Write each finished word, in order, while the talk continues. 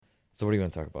So what do you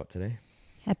want to talk about today?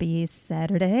 Happy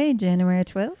Saturday, January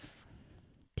 12th,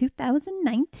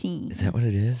 2019. Is that what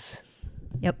it is?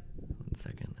 Yep. 1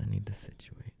 second. I need to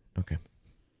situate. Okay.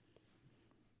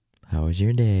 How was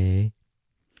your day?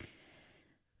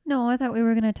 No, I thought we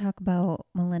were going to talk about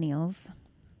millennials.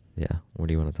 Yeah. What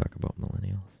do you want to talk about,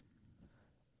 millennials?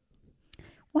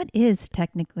 What is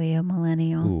technically a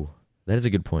millennial? Ooh, that is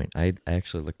a good point. I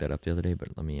actually looked that up the other day,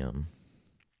 but let me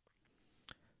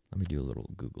do a little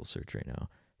Google search right now.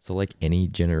 So like any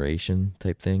generation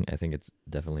type thing, I think it's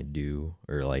definitely due,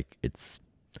 or like it's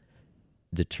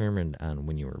determined on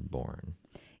when you were born.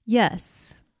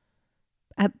 Yes.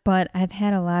 But I've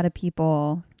had a lot of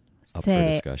people Up for say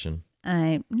discussion.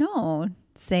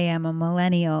 say I'm a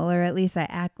millennial, or at least I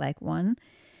act like one.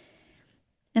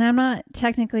 And I'm not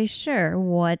technically sure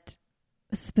what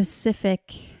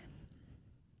specific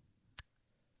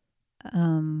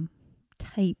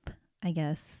type, I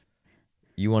guess,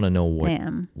 You want to know I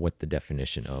am. what the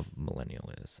definition of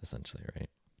millennial is, essentially, right?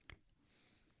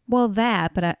 Well,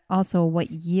 but also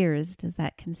what years does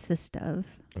that consist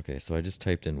of? Okay, so I just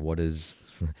typed in what is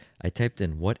I typed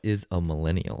in what is a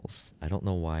millennials. I don't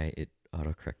know why it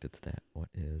autocorrected to that. What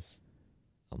is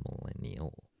a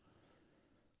millennial?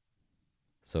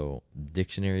 So,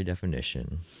 dictionary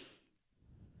definition.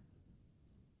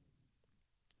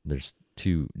 There's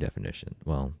two definitions.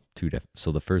 Well,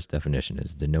 so the first definition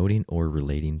is denoting or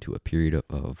relating to a period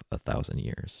of 1,000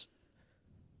 years.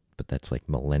 But that's like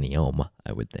millennium,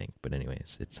 I would think. But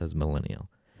anyways, it says millennial.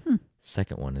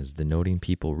 Second one is denoting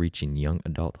people reaching young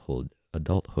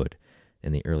adulthood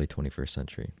in the early 21st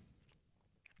century.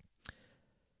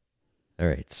 All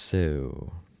right,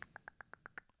 so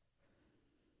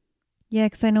Yeah,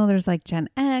 because I know there's like Gen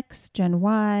X, Gen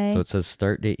Y. it says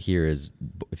start date here is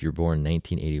if you're born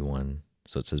 1981.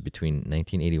 So it says between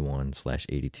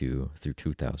 1981/82 through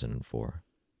 2004.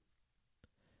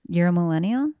 You're a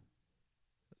millennial?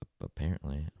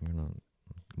 Apparently, I'm gonna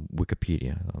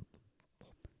Wikipedia.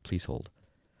 Please hold.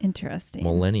 Interesting.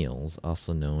 Millennials,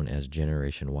 also known as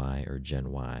Generation Y or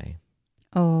Gen Y,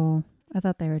 Oh, I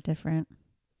thought they were different.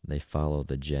 they follow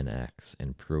the Gen X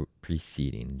and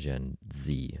preceding Gen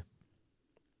Z.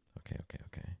 Okay.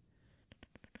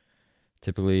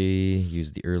 Typically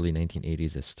use the early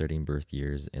 1980s as starting birth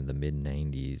years and the mid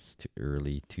 90s to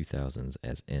early 2000s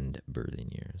as end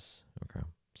birthing years. Okay.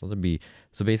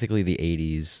 So basically the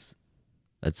 80s,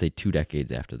 let's say 2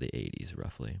 decades after the 80s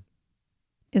roughly.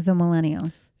 Is a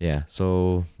millennial. Yeah,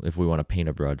 so if we want to paint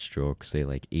a broad stroke, say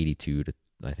like 82 to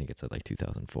I think it's at like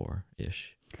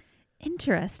 2004-ish.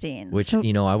 Interesting. Which, so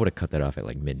I would have cut that off at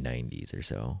like mid 90s or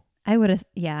so. I would have,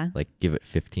 yeah. Like give it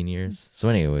 15 years. So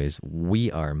anyways,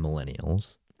 we are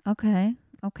millennials. Okay.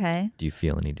 Do you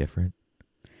feel any different?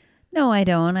 No, I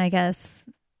don't. I guess.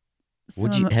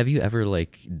 Have you ever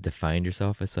like defined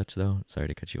yourself as such though? Sorry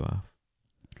to cut you off.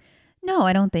 No,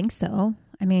 I don't think so.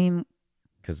 I mean,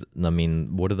 Because,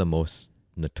 what are the most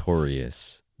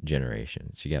notorious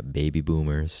generations? You got baby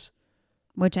boomers.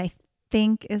 which I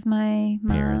think is my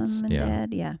Parents, mom and yeah.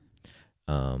 dad. Yeah.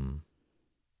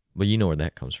 Well, you know where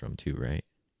that comes from too, right?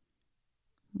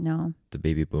 No. The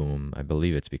baby boom, I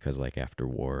believe it's because like after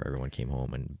war, everyone came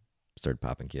home and started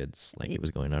popping kids like it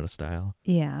was going out of style.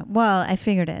 Yeah. Well, I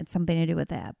figured it had something to do with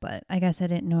that, but I guess I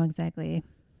didn't know exactly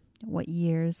what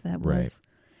years that was. Right.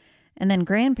 And then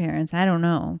grandparents, I don't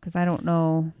know, because I don't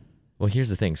know. Well, here's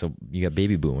the thing. So you got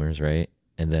baby boomers, right?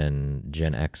 And then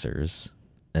Gen Xers,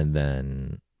 and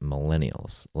then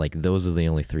millennials. Like those are the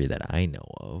only three that I know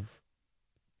of.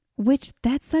 Which,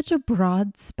 that's such a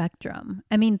broad spectrum.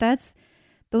 I mean, those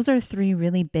are three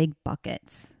really big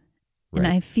buckets. Right.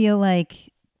 And I feel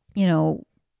like,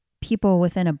 people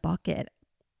within a bucket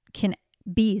can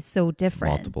be so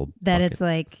different. Multiple that buckets. it's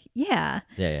like, yeah.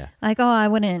 Yeah. Like, oh, I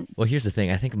wouldn't. Well, here's the thing.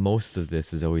 I think most of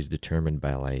this is always determined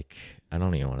by like, I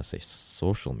don't even want to say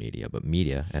social media, but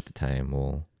media at the time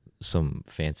some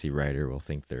fancy writer will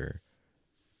think they're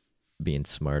being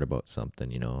smart about something,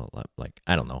 like,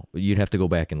 I don't know. You'd have to go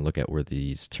back and look at where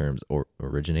these terms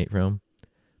originate from.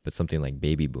 But something like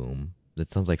baby boom, that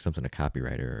sounds like something a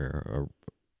copywriter or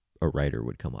a writer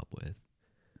would come up with.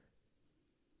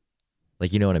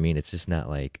 Like, you know what I mean? It's just not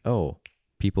like, oh,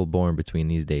 people born between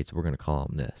these dates, we're going to call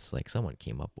them this. Like someone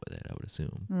came up with it, I would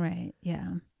assume. Right.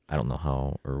 Yeah. I don't know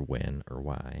how or when or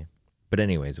why. But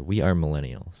anyways, we are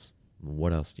millennials.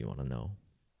 What else do you want to know?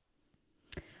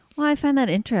 Well, I find that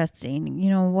interesting.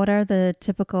 What are the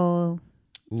typical,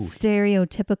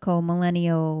 stereotypical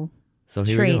millennial So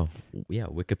here traits? we go. Yeah,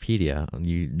 Wikipedia.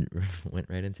 You went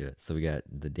right into it. So we got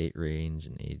the date range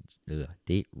and age,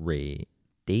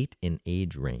 date and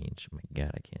age range. Oh my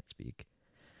God, I can't speak.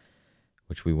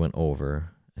 Which we went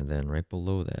over. And then right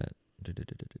below that,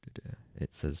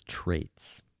 it says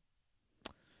traits.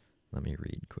 Let me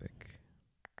read quick.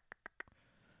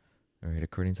 All right,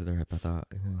 according to their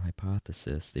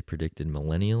hypothesis, they predicted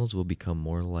millennials will become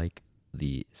more like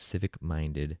the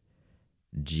civic-minded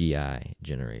GI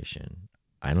generation.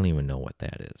 I don't even know what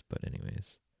that is, but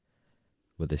anyways.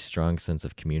 With a strong sense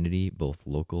of community, both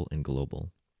local and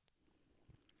global.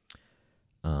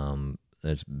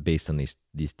 That's based on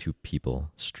these two people,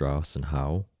 Strauss and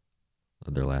Howe.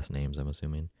 Their last names, I'm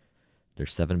assuming.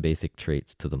 There's 7 basic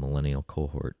traits to the millennial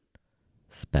cohort.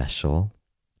 Special,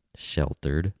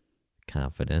 sheltered,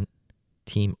 confident,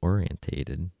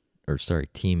 team-oriented.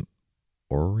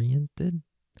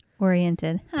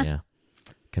 Oriented. Huh. Yeah.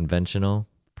 Conventional,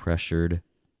 pressured,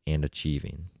 and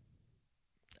achieving.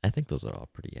 I think those are all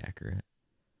pretty accurate.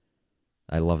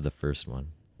 I love the first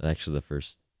one. Actually, the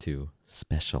first 2,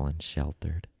 special and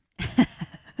sheltered.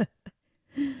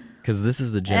 Because this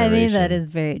is the generation. I mean, that is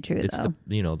very true, it's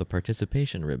though. the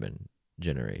participation ribbon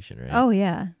generation, right? Oh,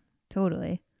 yeah.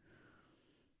 Totally.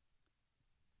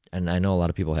 And I know a lot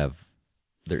of people have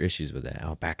their issues with that.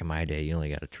 Oh, back in my day, you only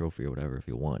got a trophy or whatever if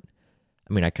you won.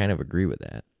 I mean, I kind of agree with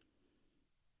that.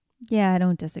 Yeah, I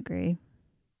don't disagree.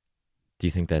 Do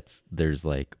you think there's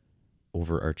like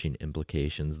overarching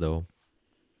implications though?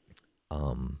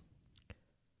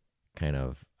 Kind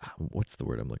of, what's the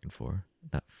word I'm looking for?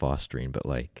 Not fostering, but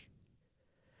like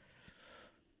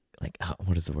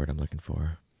what is the word I'm looking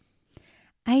for?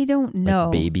 I don't know.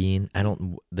 Like babying?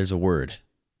 There's a word.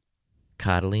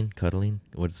 Cuddling?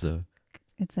 What's the...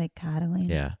 It's like coddling.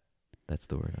 Yeah, that's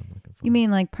the word I'm looking for. You mean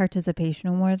like participation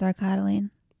awards are coddling?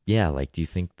 Yeah, like do you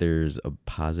think there's a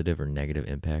positive or negative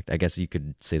impact? I guess you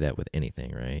could say that with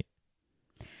anything, right?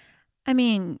 I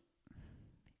mean,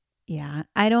 yeah,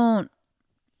 I don't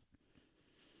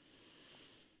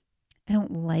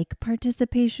like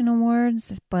participation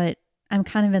awards, but I'm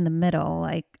kind of in the middle.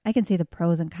 Like I can see the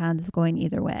pros and cons of going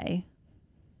either way.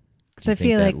 Because I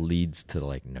feel like that leads to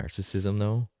like narcissism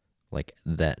though, like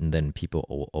that, and then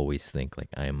people always think like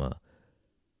I'm a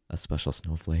special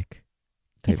snowflake.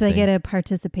 If they get a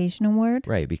participation award,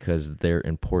 right? Because they're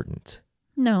important.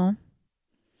 No,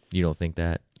 you don't think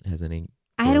that has any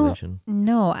correlation?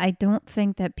 I don't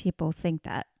think that people think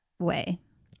that way.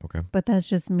 Okay, but that's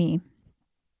just me.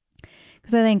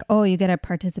 Because I think, you get a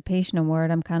participation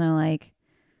award. I'm kind of like,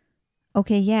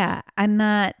 okay, yeah, I'm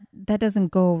not, that doesn't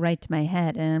go right to my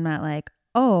head. And I'm not like,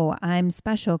 I'm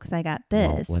special because I got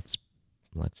this. Well,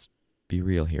 let's be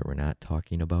real here. We're not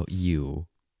talking about you.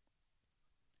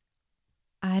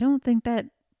 I don't think that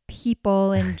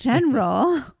people in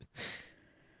general,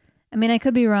 I mean, I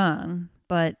could be wrong,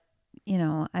 but, I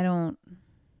don't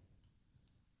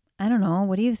know.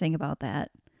 What do you think about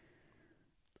that?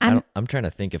 I'm trying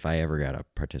to think if I ever got a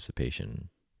participation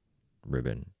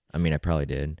ribbon. I mean, I probably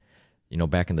did.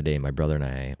 Back in the day, my brother and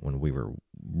I, when we were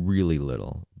really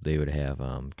little, they would have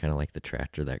kind of like the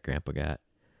tractor that Grandpa got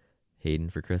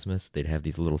Hayden for Christmas. They'd have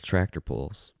these little tractor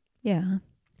pulls. Yeah.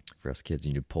 For us kids,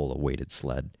 you'd pull a weighted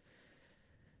sled.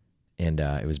 And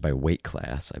it was by weight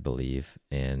class, I believe.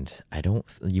 And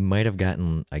you might have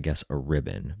gotten, I guess, a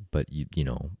ribbon, but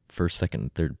first, second,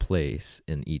 and third place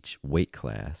in each weight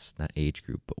class, not age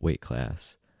group, but weight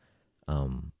class,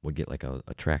 would get like a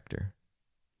tractor,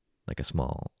 like a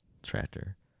small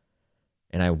tractor.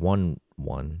 And I won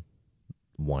one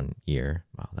year.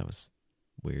 Wow, that was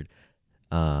weird.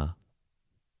 And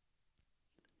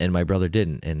my brother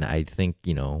didn't. And I think,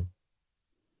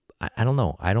 I don't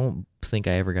know. I don't think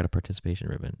I ever got a participation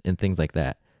ribbon and things like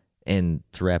that. And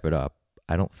to wrap it up,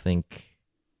 I don't think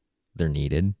they're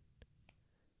needed.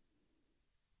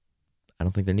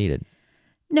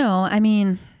 No, I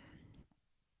mean,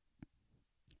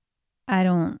 I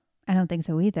don't think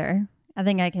so either. I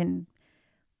think I can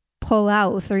pull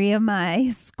out 3 of my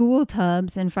school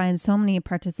tubs and find so many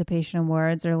participation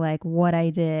awards or like what I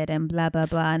did and blah, blah,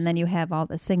 blah. And then you have all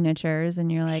the signatures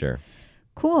and you're like, sure.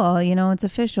 Cool, it's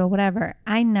official, whatever.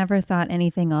 I never thought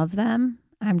anything of them.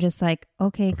 I'm just like,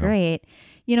 okay, great.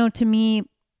 To me,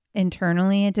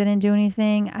 internally, it didn't do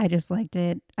anything. I just liked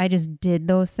it. I just did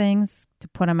those things to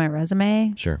put on my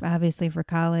resume. Sure. Obviously for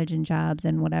college and jobs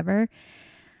and whatever.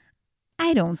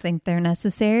 I don't think they're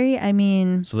necessary. I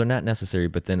mean... So they're not necessary,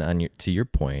 but then to your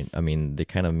point, I mean, they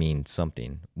kind of mean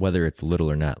something, whether it's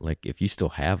little or not. Like, if you still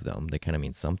have them, they kind of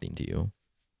mean something to you.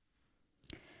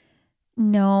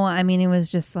 No, I mean, it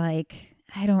was just like,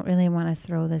 I don't really want to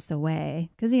throw this away.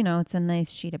 Because, it's a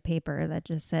nice sheet of paper that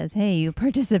just says, hey, you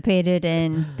participated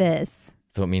in this.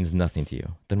 So it means nothing to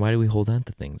you. Then why do we hold on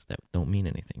to things that don't mean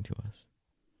anything to us?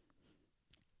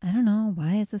 I don't know.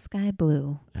 Why is the sky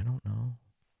blue? I don't know.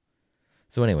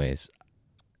 So anyways,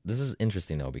 this is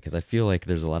interesting though, because I feel like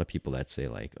there's a lot of people that say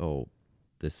like, oh,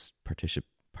 this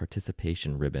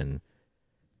participation ribbon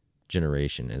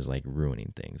generation is like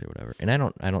ruining things or whatever. And I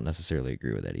don't necessarily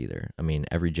agree with that either. I mean,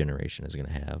 every generation is going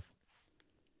to have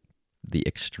the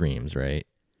extremes, right?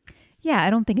 Yeah, I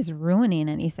don't think it's ruining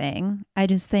anything. I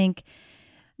just think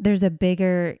there's a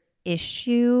bigger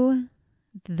issue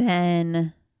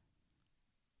than,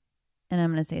 and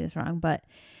I'm going to say this wrong, but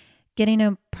getting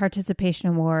a participation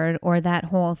award or that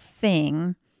whole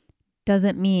thing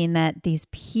doesn't mean that these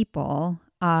people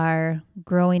are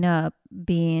growing up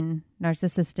being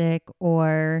narcissistic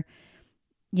or,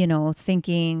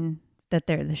 thinking that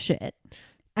they're the shit.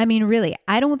 I mean, really,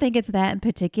 I don't think it's that in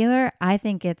particular. I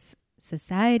think it's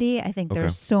society. I think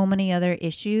there's so many other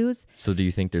issues. So do you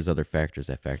think there's other factors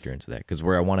that factor into that? Because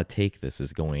where I want to take this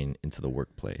is going into the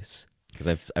workplace.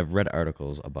 Because I've read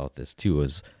articles about this too,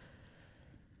 is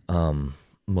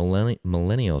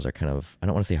millennials are kind of, I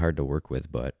don't want to say hard to work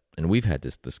with, but, and we've had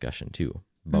this discussion too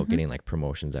about getting like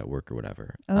promotions at work or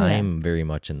whatever. I'm very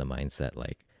much in the mindset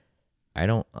like,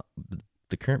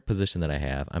 the current position that I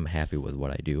have, I'm happy with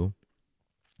what I do.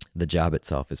 The job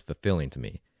itself is fulfilling to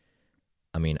me.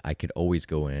 I mean, I could always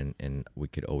go in and we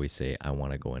could always say, I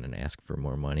want to go in and ask for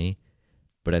more money.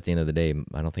 But at the end of the day,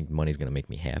 I don't think money's going to make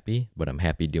me happy, but I'm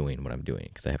happy doing what I'm doing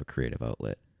because I have a creative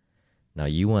outlet. Now,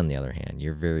 you, on the other hand,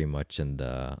 you're very much and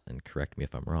correct me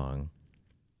if I'm wrong,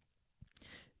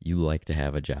 you like to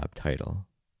have a job title,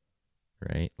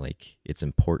 right? Like, it's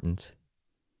important.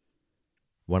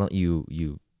 Why don't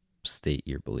you state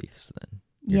your beliefs then?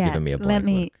 You're giving me a blank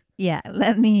look. Yeah,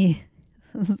 let me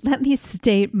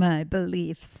state my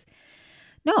beliefs.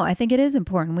 No, I think it is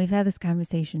important. We've had this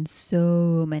conversation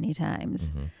so many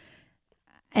times.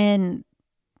 And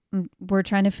we're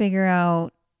trying to figure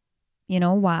out,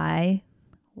 why.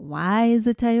 Why is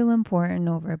the title important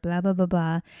over blah, blah, blah,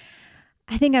 blah.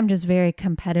 I think I'm just very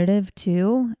competitive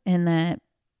too. And that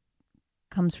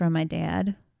comes from my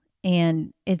dad.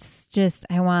 And it's just,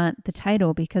 I want the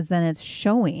title because then it's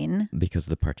showing. Because of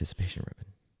the participation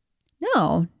ribbon.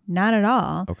 No, not at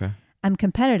all. Okay. I'm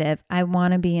competitive. I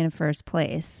want to be in first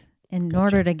place. In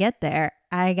order to get there,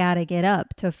 I got to get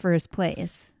up to first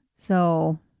place.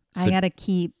 So I got to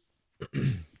keep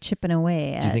chipping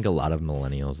away at. Do you think a lot of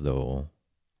millennials, though,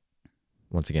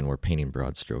 once again, we're painting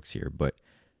broad strokes here, but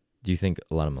do you think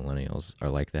a lot of millennials are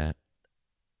like that?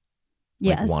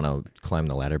 Yes. Like want to climb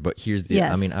the ladder? But here's the,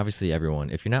 I mean, obviously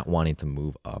everyone, if you're not wanting to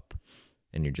move up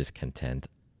and you're just content,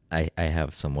 I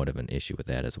have somewhat of an issue with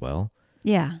that as well.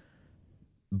 Yeah.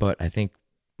 But I think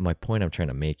my point I'm trying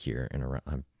to make here, and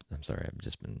I'm sorry, I've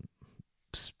just been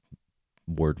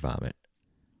word vomit.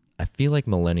 I feel like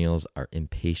millennials are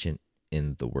impatient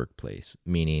in the workplace,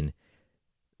 meaning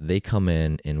they come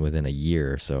in and within a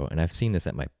year or so, and I've seen this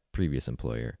at my previous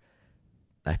employer,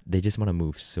 they just want to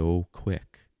move so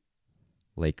quick.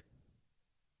 Like,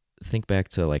 think back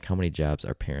to like how many jobs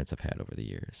our parents have had over the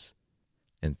years.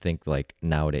 And think like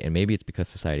nowadays, and maybe it's because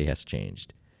society has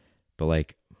changed, but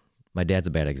like my dad's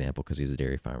a bad example because he's a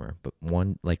dairy farmer, but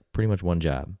pretty much one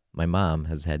job. My mom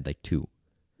has had like two.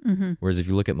 Whereas if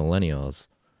you look at millennials,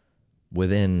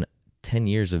 within 10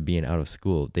 years of being out of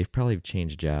school, they've probably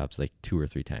changed jobs like 2 or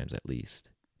 3 times at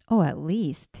least. Oh, at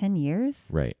least 10 years?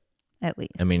 Right. At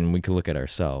least. I mean, we could look at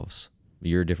ourselves.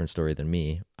 You're a different story than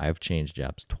me. I've changed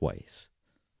jobs twice.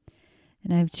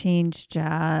 And I've changed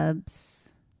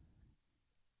jobs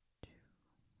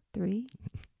 3.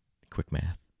 Quick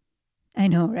math. I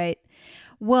know, right?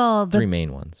 Well, 3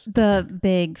 main ones. The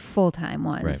big full-time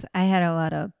ones. Right. I had a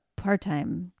lot of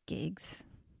part-time gigs,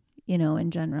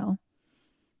 in general.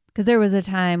 Because there was a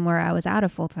time where I was out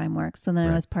of full-time work. So then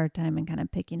I was part-time and kind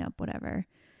of picking up whatever.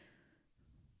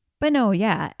 But no,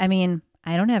 yeah. I mean,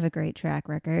 I don't have a great track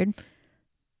record.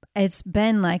 It's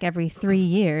been like every 3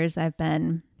 years I've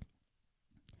been,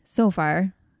 so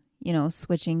far,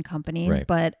 switching companies. Right.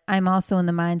 But I'm also in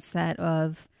the mindset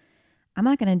of, I'm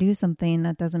not going to do something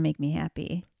that doesn't make me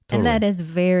happy. Totally. And that is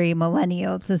very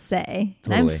millennial to say.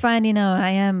 Totally. And I'm finding out I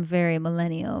am very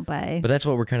millennial by But that's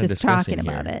what we're kind of discussing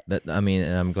talking here. About it. That, I mean,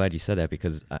 and I'm glad you said that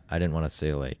because I didn't want to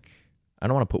say like, I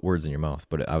don't want to put words in your mouth,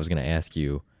 but I was going to ask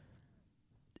you,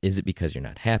 is it because you're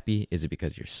not happy? Is it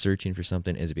because you're searching for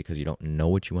something? Is it because you don't know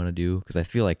what you want to do? Because I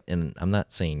feel like, and I'm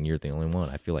not saying you're the only one,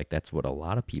 I feel like that's what a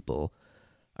lot of people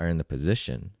are in the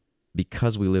position.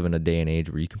 Because we live in a day and age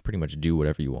where you can pretty much do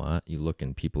whatever you want. You look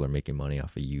and people are making money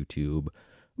off of YouTube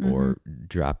or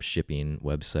drop shipping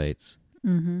websites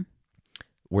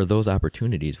where those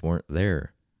opportunities weren't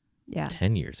there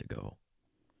 10 years ago.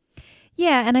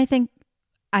 Yeah, and I think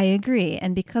I agree.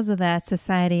 And because of that,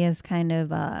 society has kind of,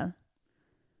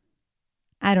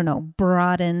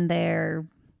 broadened their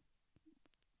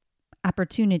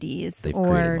opportunities They've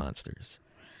created or monsters.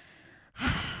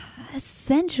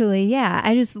 essentially, yeah.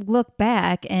 I just look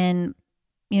back and,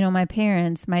 my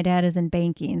parents, my dad is in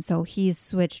banking, so he's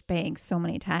switched banks so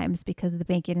many times because the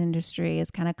banking industry is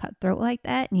kind of cutthroat like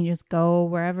that. And you just go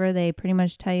wherever they pretty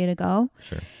much tell you to go.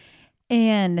 Sure.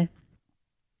 And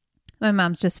my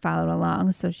mom's just followed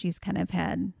along. So she's kind of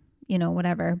had,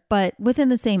 whatever. But within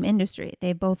the same industry,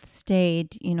 they both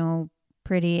stayed,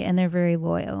 pretty, and they're very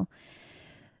loyal.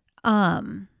 I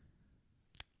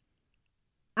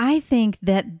think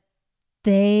that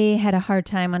they had a hard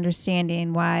time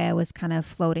understanding why I was kind of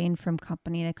floating from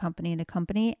company to company to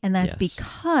company. And that's Yes.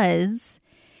 because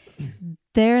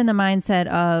they're in the mindset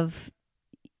of,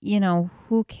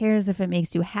 who cares if it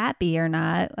makes you happy or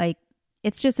not? Like,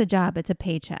 it's just a job. It's a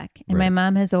paycheck. And my Right.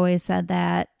 mom has always said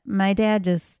that. My dad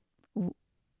just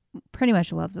pretty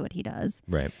much loves what he does.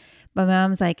 Right. But my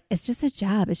mom's like, it's just a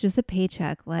job. It's just a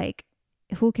paycheck. Like,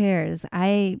 who cares?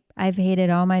 I've hated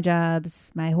all my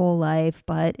jobs my whole life,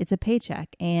 but it's a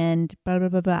paycheck and blah, blah,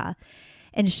 blah, blah.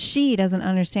 And she doesn't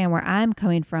understand where I'm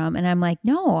coming from. And I'm like,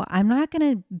 no, I'm not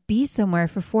going to be somewhere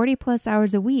for 40 plus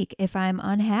hours a week if I'm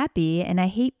unhappy and I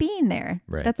hate being there.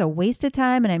 Right. That's a waste of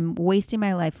time and I'm wasting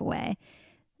my life away.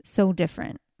 So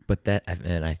different. But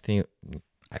I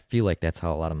feel like that's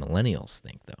how a lot of millennials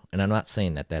think, though. And I'm not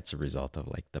saying that that's a result of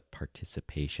like the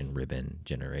participation ribbon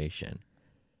generation.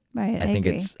 Right. I think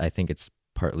agree. it's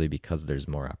partly because there's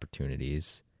more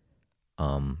opportunities,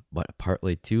 but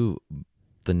partly too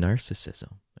the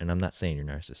narcissism. And I'm not saying you're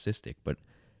narcissistic, but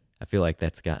I feel like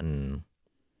that's gotten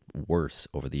worse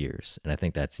over the years. And I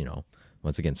think that's,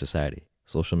 once again, society,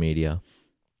 social media,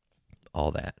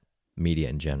 all that, media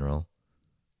in general.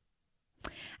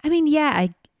 I mean, yeah,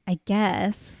 I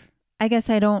guess. I guess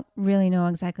I don't really know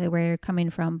exactly where you're coming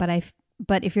from, but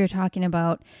if you're talking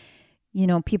about,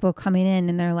 people coming in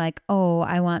and they're like, oh,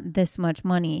 I want this much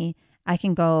money, I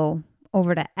can go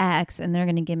over to X and they're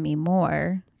going to give me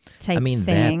more type thing.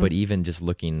 That, but even just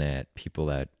looking at people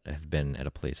that have been at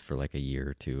a place for like a year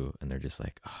or two and they're just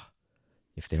like, oh,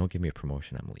 if they don't give me a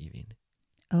promotion, I'm leaving.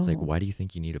 Oh. It's like, why do you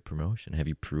think you need a promotion? Have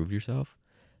you proved yourself?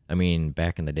 I mean,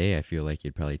 back in the day, I feel like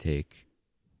you'd probably take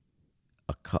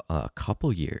a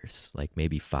couple years, like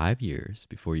maybe 5 years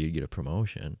before you get a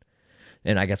promotion.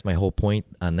 And I guess my whole point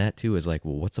on that too is like,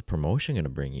 well, what's a promotion going to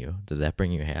bring you? Does that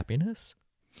bring you happiness?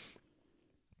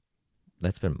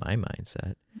 That's been my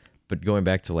mindset. But going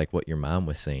back to like what your mom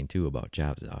was saying too about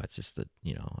jobs, it's just that,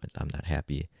 I'm not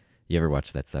happy. You ever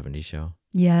watch that 70s show?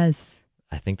 Yes.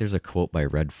 I think there's a quote by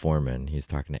Red Foreman. He's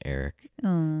talking to Eric.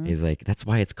 Oh. He's like, that's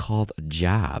why it's called a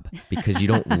job, because you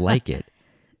don't like it.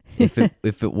 If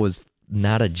it was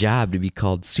not a job, to be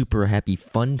called super happy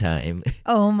fun time.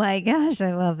 Oh my gosh,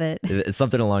 I love it. It's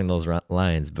something along those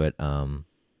lines. But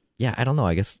yeah, I don't know.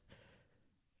 I guess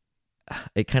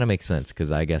it kind of makes sense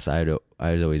because I guess I'd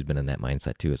always been in that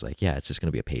mindset too. It's like, yeah, it's just going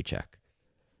to be a paycheck.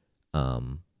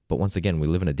 But once again, we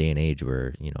live in a day and age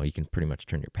where, you can pretty much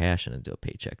turn your passion into a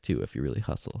paycheck too if you really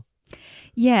hustle.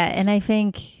 Yeah, and I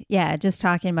think, just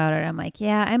talking about it, I'm like,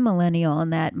 yeah, I'm millennial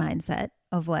in that mindset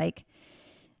of like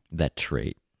that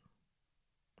trait.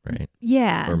 Right?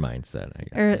 Yeah. Or mindset, I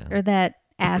guess. Or that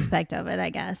aspect of it, I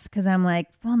guess. Because I'm like,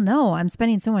 well, no, I'm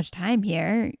spending so much time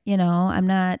here. I'm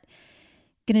not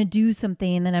going to do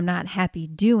something that I'm not happy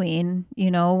doing,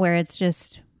 where it's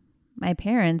just my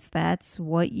parents, that's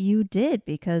what you did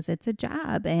because it's a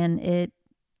job and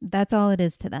that's all it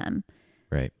is to them.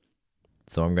 Right.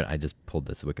 So I just pulled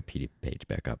this Wikipedia page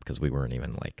back up because we weren't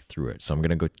even like through it. So I'm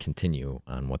going to go continue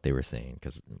on what they were saying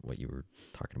because what you were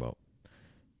talking about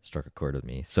struck a chord with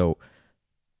me. So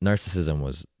narcissism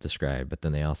was described, but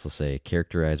then they also say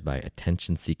characterized by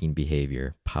attention-seeking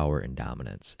behavior, power, and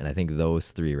dominance. And I think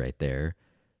those three right there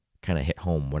kind of hit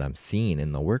home what I'm seeing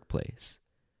in the workplace.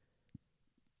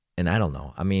 And I don't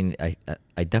know. I mean,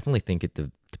 I definitely think it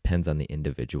depends on the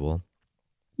individual.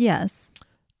 Yes.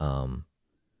 And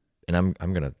I'm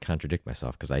going to contradict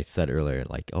myself because I said earlier,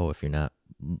 like, oh, if you're not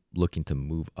looking to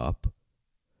move up,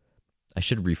 I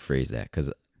should rephrase that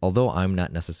because although I'm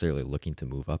not necessarily looking to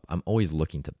move up, I'm always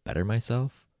looking to better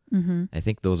myself. Mm-hmm. I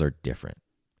think those are different.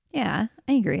 Yeah,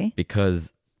 I agree.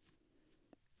 Because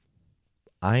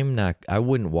I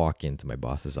wouldn't walk into my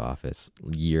boss's office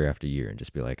year after year and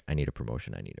just be like, I need a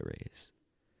promotion, I need a raise.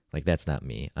 Like, that's not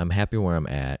me. I'm happy where I'm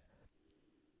at.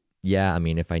 Yeah, I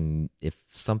mean, if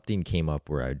something came up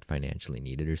where I'd financially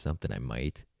need it or something, I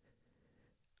might.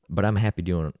 But I'm happy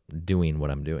doing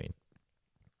what I'm doing.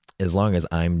 As long as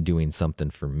I'm doing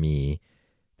something for me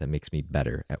that makes me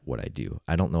better at what I do.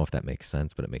 I don't know if that makes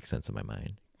sense, but it makes sense in my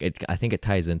mind. I think it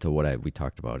ties into what we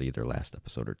talked about either last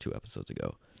episode or 2 episodes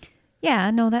ago.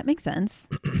 Yeah, no, that makes sense.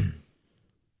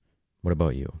 What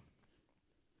about you?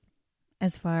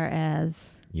 As far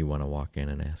as You want to walk in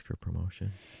and ask for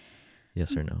promotion?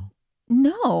 Yes or no?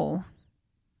 no,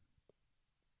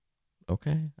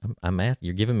 Okay. I'm asking.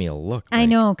 You're giving me a look. I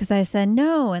know, because I said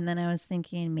no, and then I was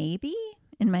thinking maybe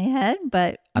in my head,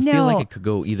 but I no. feel like it could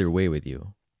go either way with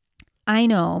you I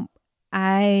know.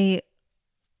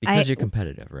 because you're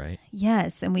competitive, right?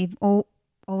 Yes, and we've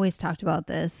always talked about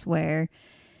this where,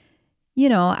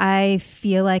 I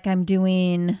feel like I'm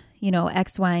doing,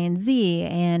 X, Y, and Z,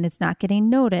 and it's not getting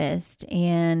noticed,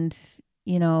 and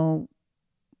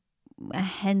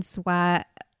hence why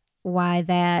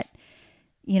that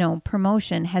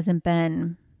promotion hasn't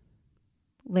been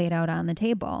laid out on the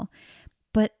table.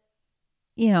 But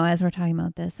as we're talking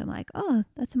about this, I'm like, oh,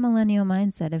 that's a millennial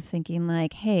mindset of thinking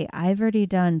like, hey, I've already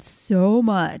done so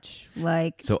much.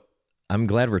 Like, So I'm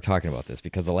glad we're talking about this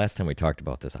because the last time we talked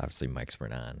about this, obviously mics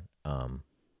weren't on.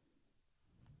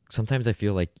 Sometimes I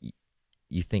feel like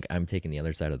you think I'm taking the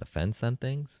other side of the fence on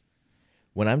things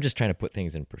when I'm just trying to put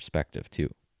things in perspective too.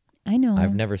 I know.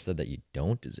 I've never said that you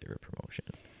don't deserve a promotion.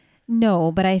 No,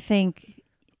 but I think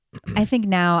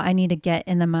now I need to get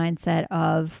in the mindset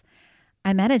of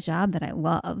I'm at a job that I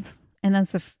love, and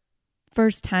that's the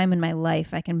first time in my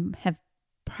life I can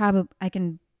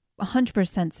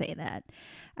 100% say that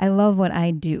I love what I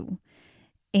do,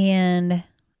 and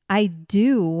I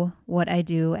do what I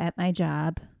do at my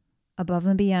job above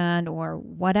and beyond or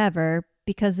whatever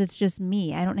because it's just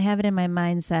me. I don't have it in my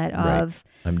mindset of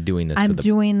I'm doing this.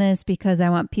 doing this because I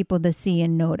want people to see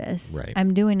and notice. Right.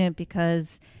 I'm doing it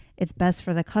because it's best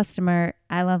for the customer.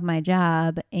 I love my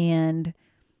job, and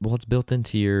Well, it's built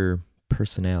into your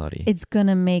personality. it's going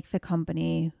to make the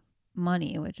company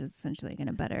money, which is essentially going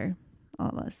to better all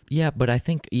of us. Yeah, but I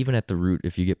think even at the root,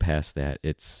 if you get past that,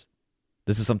 this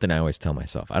is something I always tell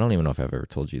myself. I don't even know if I've ever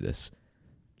told you this.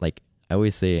 Like, I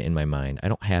always say it in my mind, I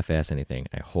don't half-ass anything.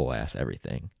 I whole-ass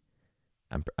everything.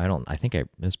 It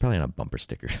was probably on a bumper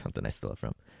sticker or something I stole it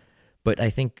from. But I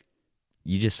think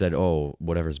you just said, oh,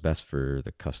 whatever's best for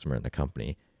the customer and the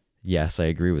company. Yes, I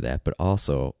agree with that. But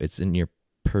also, it's in your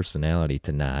personality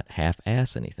to not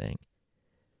half-ass anything.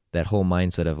 That whole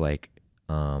mindset of like,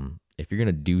 if you're going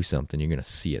to do something, you're going to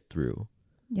see it through.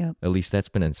 Yep. At least that's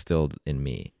been instilled in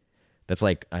me. That's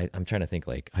like, I'm trying to think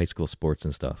like high school sports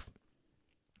and stuff.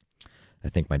 I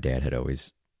think my dad had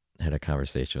always had a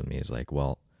conversation with me. He's like,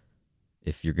 well,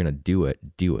 if you're going to do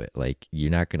it, do it. Like, you're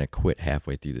not going to quit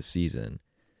halfway through the season.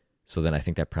 So then I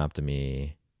think that prompted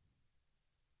me,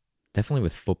 definitely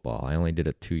with football. I only did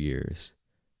it 2 years.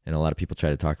 And a lot of people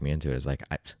try to talk me into it. It's like,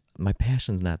 my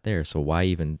passion's not there. So why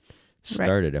even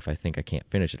start it if I think I can't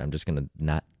finish it? I'm just going to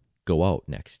not go out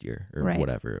next year or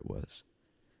whatever it was.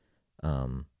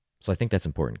 So I think that's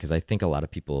important because I think a lot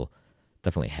of people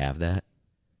definitely have that.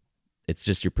 It's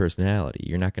just your personality.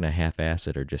 You're not going to half-ass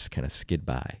it or just kind of skid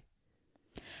by.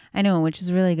 I know, which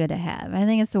is really good to have. I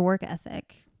think it's the work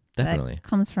ethic Definitely that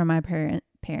comes from my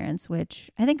parents, which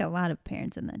I think a lot of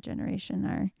parents in that generation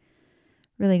are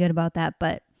really good about that.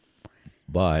 But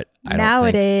I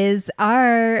nowadays,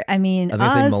 I was going to say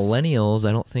millennials, millennials,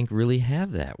 I don't think really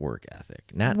have that work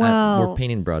ethic. We're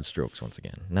painting broad strokes once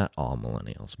again. Not all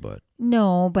millennials, but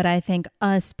no. But I think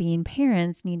us being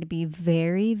parents need to be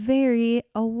very, very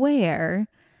aware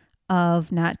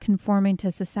of not conforming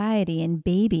to society and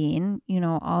babying,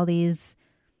 all these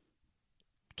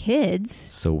kids.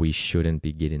 So we shouldn't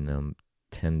be getting them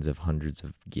tens of hundreds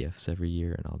of gifts every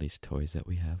year and all these toys that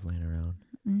we have laying around.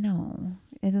 No,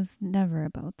 it is never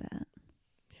about that.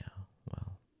 Yeah,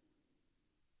 well,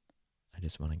 I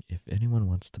just want to, if anyone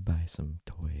wants to buy some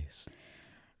toys.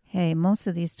 Hey, most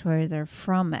of these toys are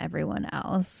from everyone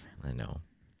else. I know.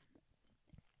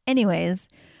 Anyways,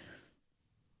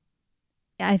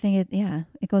 I think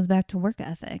it goes back to work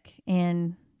ethic.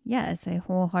 And yes, I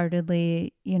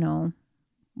wholeheartedly,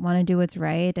 want to do what's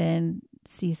right and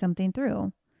see something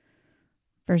through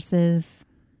versus,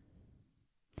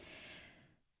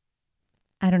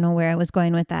 I don't know where I was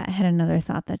going with that. I had another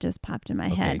thought that just popped in my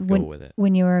head. Go with it.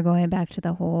 When you were going back to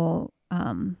the whole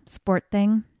sport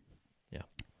thing. Yeah.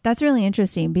 That's really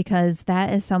interesting because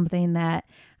that is something that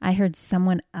I heard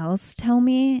someone else tell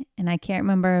me, and I can't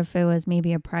remember if it was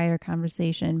maybe a prior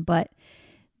conversation, but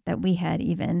that we had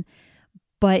even.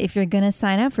 But if you're going to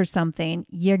sign up for something,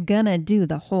 you're going to do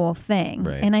the whole thing.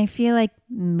 Right. And I feel like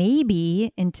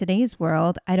maybe in today's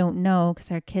world, I don't know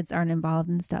because our kids aren't involved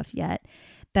in stuff yet,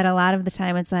 that a lot of the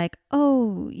time it's like,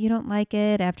 oh, you don't like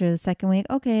it after the second week.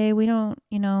 Okay, we don't,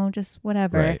 just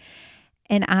whatever. Right.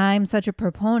 And I'm such a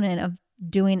proponent of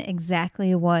doing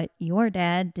exactly what your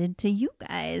dad did to you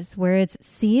guys, where it's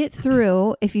see it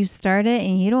through. If you start it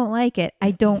and you don't like it,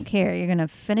 I don't care. You're going to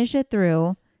finish it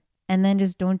through and then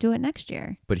just don't do it next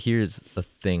year. But here's a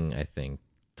thing I think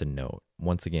to note.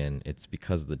 Once again, it's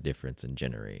because of the difference in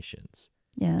generations.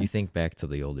 Yes. You think back to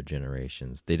the older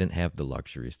generations, they didn't have the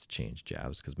luxuries to change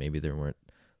jobs because maybe there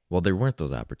weren't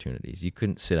those opportunities. You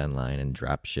couldn't sit online and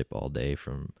drop ship all day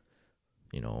from,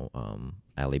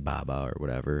 Alibaba or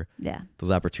whatever. Yeah.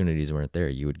 Those opportunities weren't there.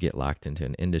 You would get locked into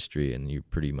an industry and you're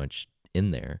pretty much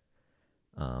in there.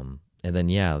 And then,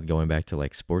 going back to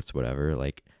like sports, whatever,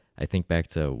 like I think back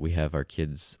to we had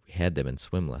them in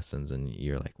swim lessons and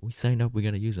you're like, we signed up, we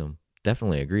got to use them.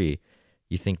 Definitely agree.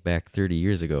 You think back 30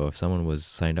 years ago, if someone was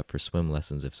signed up for swim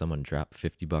lessons, if someone dropped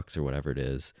 $50 or whatever it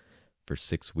is for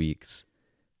 6 weeks,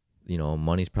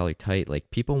 money's probably tight.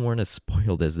 Like people weren't as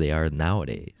spoiled as they are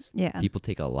nowadays. Yeah. People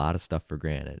take a lot of stuff for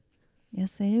granted.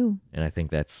 Yes, they do. And I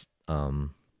think that's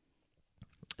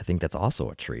also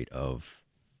a trait of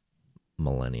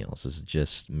millennials, is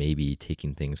just maybe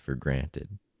taking things for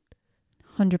granted.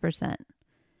 100%.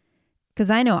 Because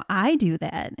I know I do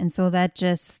that. And so that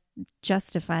just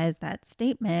justifies that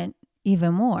statement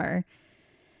even more.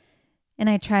 And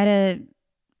I try to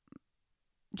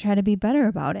be better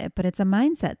about it, but it's a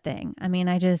mindset thing. I mean,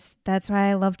 that's why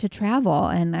I love to travel,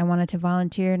 and I wanted to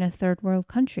volunteer in a third world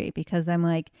country because I'm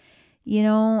like,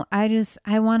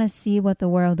 I want to see what the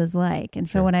world is like. And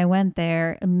so when I went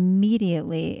there,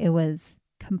 immediately it was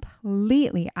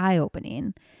completely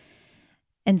eye-opening,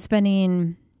 and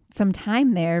spending some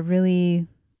time there really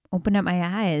opened up my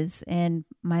eyes and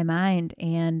my mind,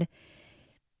 and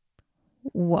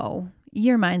whoa,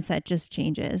 your mindset just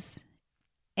changes.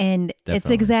 And Definitely. It's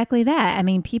exactly that. I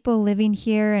mean, people living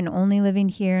here and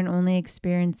only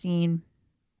experiencing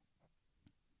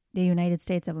the United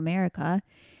States of America.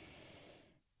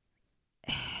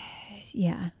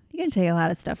 Yeah, you can take a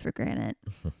lot of stuff for granted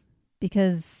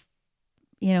because,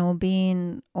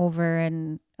 being over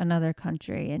in another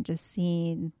country and just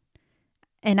seeing,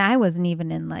 and I wasn't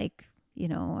even in like,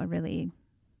 a really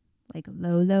like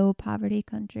low poverty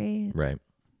country. Right.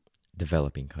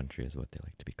 Developing country is what they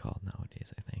like to be called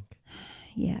nowadays, I think.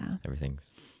 Yeah.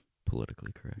 Everything's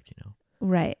politically correct,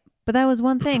 Right. But that was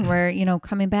one thing where,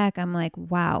 coming back, I'm like,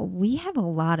 wow, we have a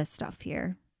lot of stuff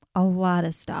here. A lot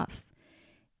of stuff.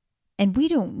 And we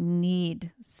don't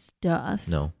need stuff.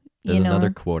 No. There's another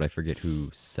quote, I forget who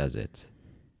says it.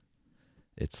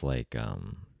 It's like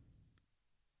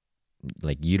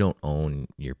you don't own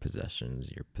your possessions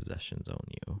own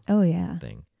you. Oh, yeah.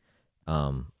 Thing.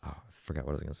 I forgot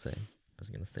what I was going to say. I was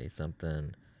going to say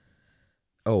something.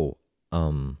 Oh,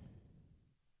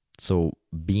 so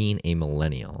being a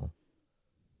millennial,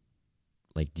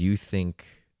 like, do you think,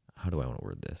 how do I want to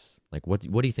word this? Like, what do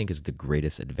you think is the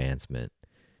greatest advancement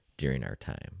during our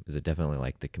time? Is it definitely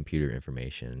like the computer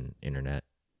information, internet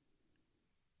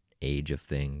age of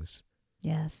things?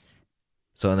 Yes.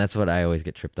 So, and that's what I always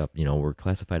get tripped up. We're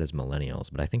classified as millennials,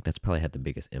 but I think that's probably had the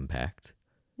biggest impact.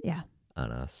 Yeah. On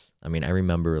us. I mean, I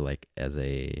remember like as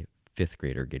a 5th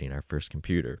grader getting our first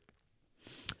computer,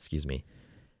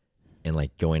 and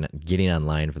like getting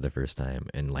online for the first time,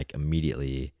 and like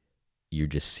immediately you're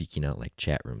just seeking out like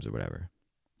chat rooms or whatever.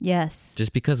 Yes.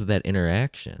 Just because of that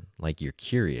interaction, like you're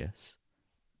curious.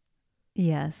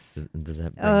 Yes. Does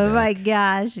that bring Oh back? my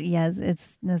gosh. Yes,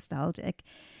 it's nostalgic.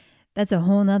 That's a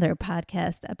whole nother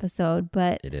podcast episode,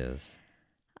 but It is.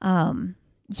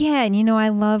 yeah, and I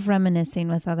love reminiscing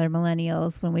with other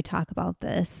millennials when we talk about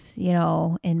this.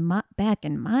 Back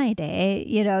in my day,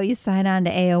 you sign on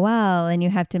to AOL and you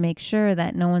have to make sure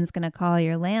that no one's going to call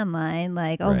your landline.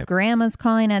 Like, oh, Right. grandma's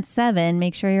calling at 7.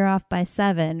 Make sure you're off by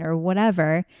 7 or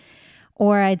whatever.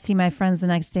 Or I'd see my friends the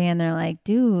next day and they're like,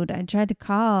 dude, I tried to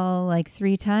call like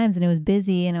 3 times and it was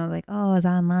busy. And I was like, oh, I was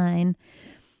online.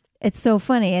 It's so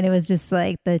funny. And it was just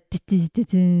like the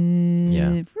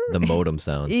modem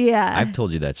sounds. Yeah. I've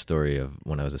told you that story of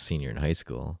when I was a senior in high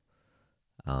school,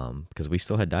 because we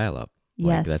still had dial-up.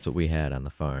 Like, Yes. that's what we had on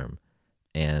the farm.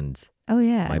 And Oh,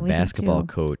 yeah. my we did basketball too.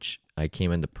 coach, I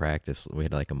came into practice. We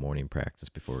had like a morning practice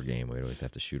before a game. We'd always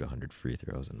have to shoot 100 free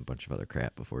throws and a bunch of other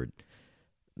crap before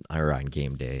or on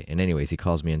game day. And anyways, he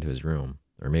calls me into his room,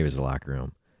 or maybe it was the locker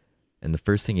room. And the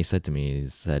first thing he said to me, he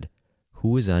said, "Who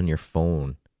was on your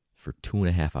phone for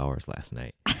 2.5 hours last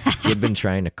night?" He had been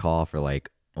trying to call for like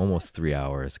almost 3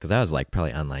 hours, because I was like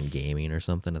probably online gaming or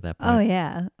something at that point. Oh,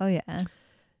 yeah. Oh, yeah. And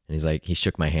he's like, he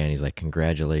shook my hand. He's like,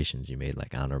 "Congratulations, you made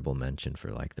like honorable mention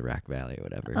for like the Rock Valley or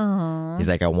whatever." Oh. He's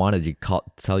like, "I wanted to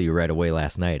tell you right away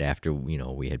last night after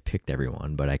we had picked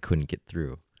everyone, but I couldn't get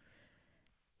through."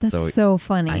 That's so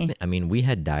funny. I mean, we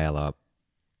had dial-up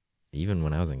even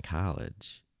when I was in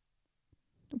college.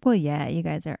 Well, yeah, you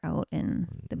guys are out in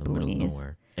the in the middle of boonies.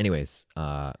 nowhere. Anyways,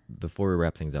 before we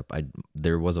wrap things up,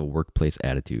 there was a workplace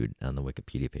attitude on the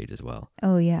Wikipedia page as well.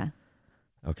 Oh, yeah.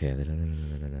 Okay.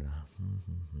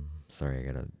 Sorry, I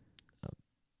gotta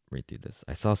read through this.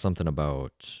 I saw something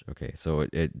about, okay, so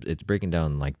it's breaking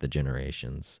down like the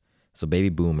generations. So baby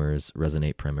boomers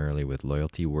resonate primarily with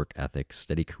loyalty, work ethic,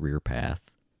 steady career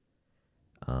path,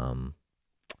 and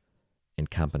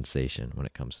compensation when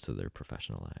it comes to their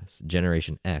professional lives.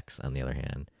 Generation X, on the other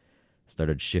hand,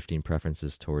 started shifting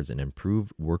preferences towards an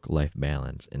improved work-life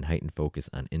balance and heightened focus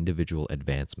on individual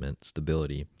advancement,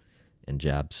 stability, and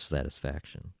job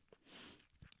satisfaction.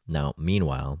 Now,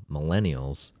 meanwhile,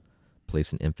 millennials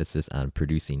place an emphasis on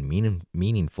producing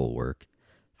meaningful work,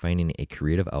 finding a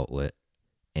creative outlet,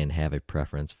 and have a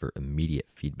preference for immediate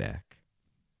feedback.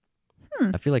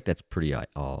 I feel like that's pretty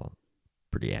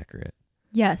accurate.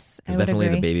 Yes, I Because would definitely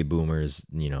agree. the baby boomers,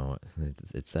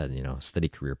 it said, steady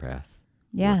career path,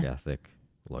 Yeah. work ethic,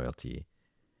 loyalty.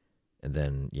 And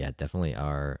then, yeah, definitely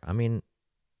millennials.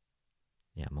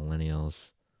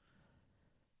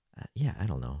 I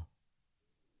don't know.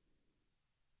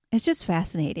 It's just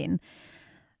fascinating.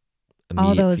 All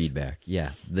Immediate those- feedback.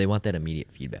 Yeah, they want that immediate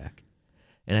feedback.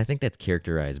 And I think that's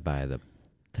characterized by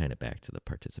tying it back to the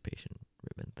participation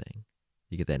ribbon thing.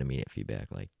 You get that immediate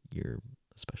feedback, like you're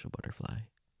a special butterfly.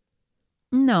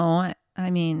 No, I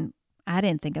mean, I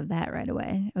didn't think of that right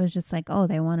away. It was just like, oh,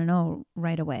 they want to know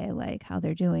right away, like how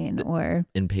they're doing, or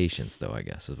Impatience, though, I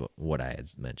guess, is what I had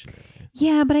mentioned earlier.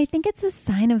 yeah, but I think it's a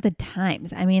sign of the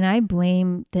times. I mean, I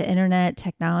blame the internet,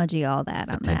 technology, all that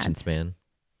on Attention that. span.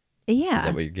 Yeah. Is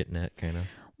that what you're getting at, kind of?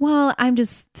 Well, I'm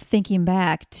just thinking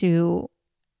back to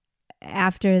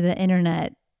after the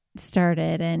internet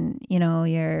started and,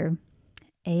 your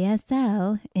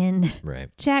ASL in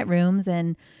Right. chat rooms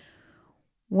and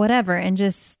whatever, and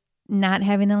just not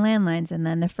having the landlines, and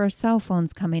then the first cell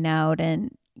phones coming out,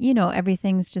 and,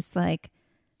 everything's just like,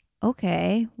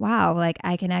 okay, wow, like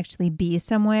I can actually be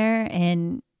somewhere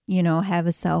and, have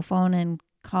a cell phone and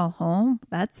call home.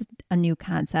 That's a new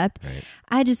concept. Right.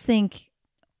 I just think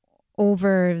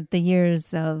over the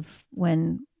years of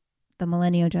when the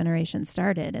millennial generation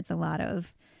started, it's a lot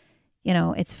of,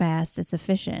 it's fast, it's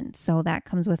efficient. So that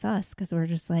comes with us because we're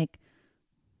just like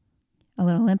a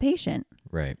little impatient.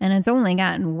 Right. And it's only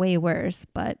gotten way worse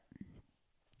but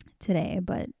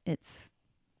it's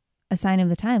a sign of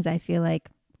the times. I feel like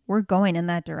we're going in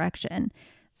that direction.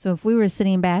 So if we were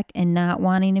sitting back and not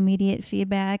wanting immediate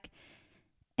feedback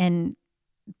and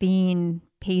being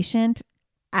patient,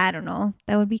 I don't know,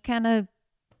 that would be kind of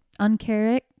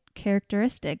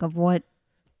uncharacteristic of what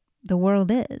the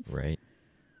world is. Right.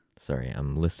 Sorry,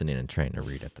 I'm listening and trying to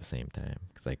read at the same time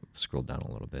because I scrolled down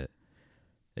a little bit.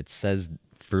 It says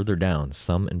further down,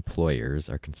 some employers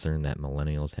are concerned that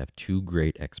millennials have too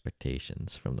great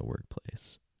expectations from the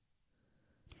workplace.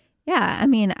 Yeah, I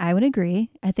mean, I would agree.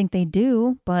 I think they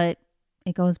do, but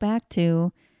it goes back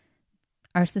to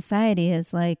our society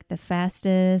is like the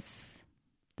fastest,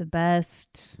 the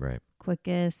best, Right.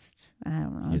 quickest, I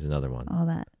don't know, Here's another one. all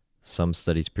that. Some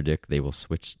studies predict they will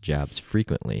switch jobs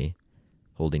frequently,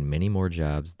 holding many more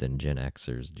jobs than Gen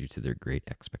Xers due to their great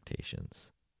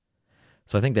expectations.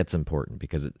 So I think that's important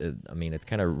because, it's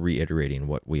kind of reiterating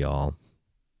what we all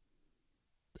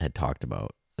had talked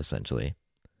about, essentially.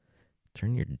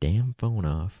 Turn your damn phone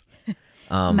off.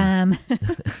 Mom.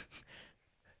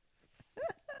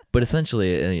 But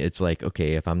essentially, it's like,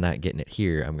 okay, if I'm not getting it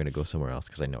here, I'm going to go somewhere else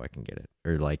because I know I can get it.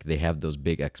 Or like they have those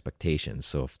big expectations.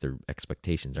 So if their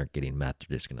expectations aren't getting met,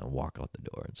 they're just going to walk out the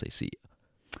door and say, see you.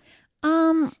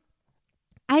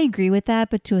 I agree with that,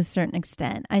 but to a certain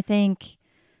extent. I think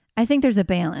there's a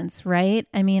balance, right?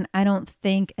 I mean, I don't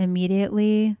think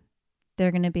immediately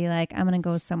they're going to be like, I'm going to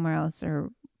go somewhere else or,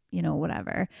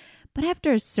 whatever. But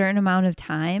after a certain amount of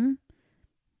time,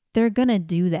 they're going to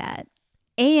do that.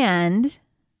 And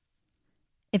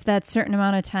if that certain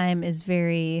amount of time is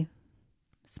very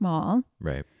small,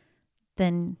 Right.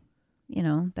 then,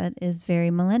 that is very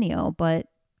millennial. But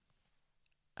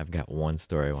I've got one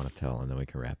story I want to tell, and then we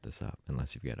can wrap this up,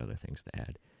 unless you've got other things to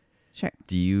add. sure.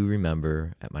 Do you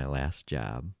remember at my last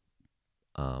job?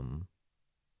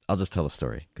 I'll just tell the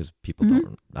story because people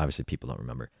don't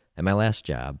remember. At my last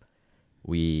job,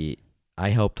 I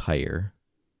helped hire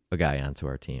a guy onto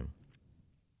our team,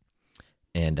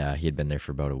 and he had been there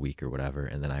for about a week or whatever.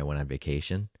 And then I went on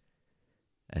vacation.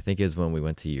 I think it was when we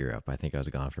went to Europe. I think I was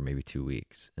gone for maybe 2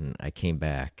 weeks, and I came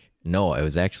back. No, it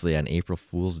was actually on April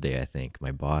Fool's Day. I think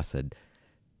my boss had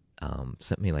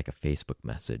sent me like a Facebook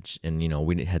message, and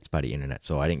we had spotty internet,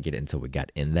 so I didn't get it until we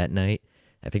got in that night.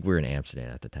 I think we were in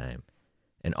Amsterdam at the time,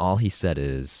 and all he said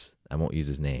is, I won't use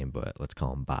his name, but let's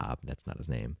call him Bob. That's not his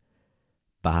name.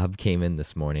 Bob came in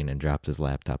this morning and dropped his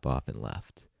laptop off and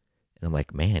left. And I'm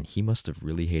like, man, he must have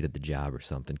really hated the job or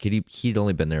something. He'd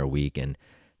only been there a week and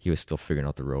he was still figuring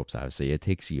out the ropes. Obviously, it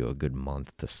takes you a good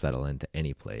month to settle into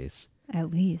any place.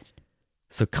 At least.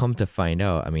 So come to find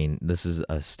out, I mean, this is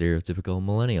a stereotypical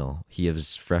millennial. He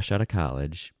is fresh out of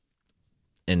college,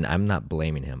 and I'm not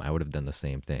blaming him. I would have done the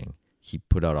same thing. He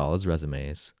put out all his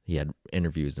resumes. He had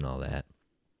interviews and all that.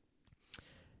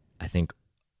 I think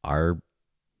our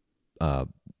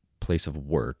place of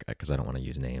work, because I don't want to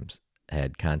use names,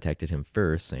 had contacted him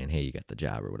first saying, hey, you got the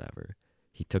job or whatever.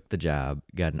 He took the job,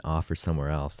 got an offer somewhere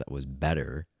else that was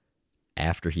better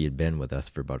after he had been with us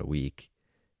for about a week.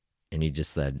 And he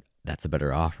just said, that's a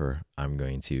better offer. I'm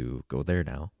going to go there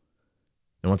now.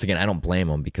 And once again, I don't blame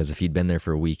him, because if he'd been there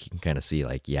for a week, you can kind of see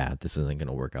like, yeah, this isn't going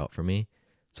to work out for me.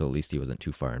 So at least he wasn't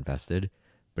too far invested.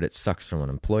 But it sucks from an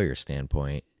employer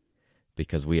standpoint,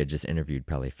 because we had just interviewed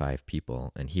probably 5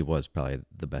 people and he was probably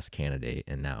the best candidate.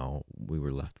 And now we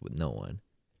were left with no one.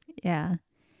 Yeah.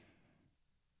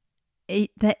 I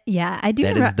do.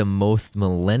 That is the most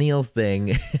millennial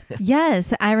thing.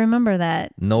 Yes, I remember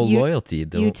that. Loyalty.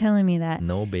 You telling me that.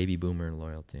 No baby boomer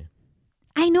loyalty.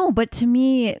 I know, but to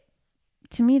me,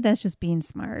 that's just being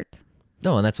smart.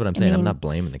 No, and that's what I'm saying. I'm not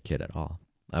blaming the kid at all.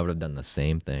 I would have done the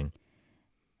same thing.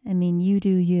 I mean, you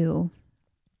do you.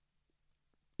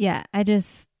 Yeah,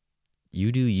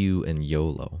 You do you and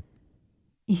YOLO.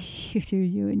 You do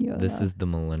you and YOLO. This is the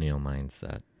millennial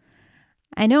mindset.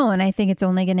 I know, and I think it's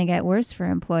only going to get worse for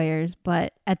employers.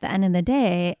 But at the end of the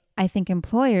day, I think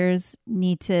employers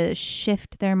need to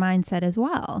shift their mindset as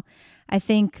well. I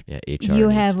think HR you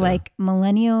have like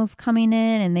millennials coming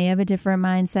in and they have a different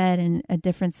mindset and a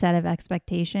different set of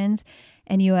expectations.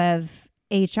 And you have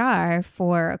HR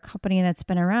for a company that's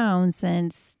been around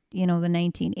since, the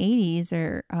 1980s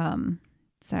or,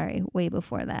 way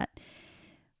before that.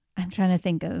 I'm trying to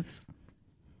think of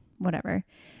whatever.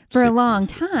 For 60s, a long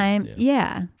time. 50s,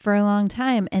 yeah, for a long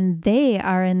time. And they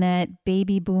are in that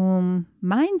baby boom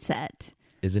mindset.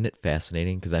 Isn't it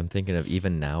fascinating? Because I'm thinking of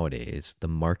even nowadays, the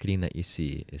marketing that you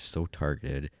see is so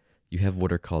targeted. You have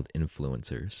what are called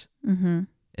influencers. Mm-hmm.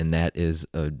 And that is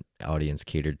an audience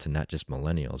catered to not just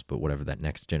millennials, but whatever that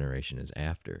next generation is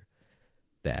after.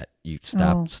 That you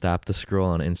stop to scroll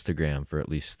on Instagram for at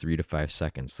least 3 to 5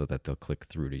 seconds so that they'll click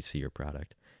through to see your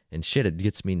product. And shit, it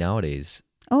gets me nowadays.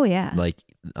 Oh, yeah. Like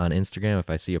on Instagram,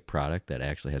 if I see a product that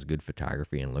actually has good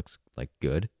photography and looks like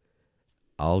good,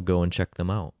 I'll go and check them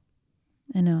out.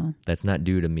 I know. That's not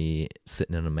due to me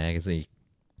sitting in a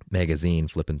magazine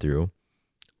flipping through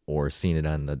or seeing it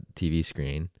on the TV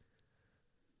screen.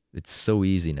 It's so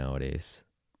easy nowadays,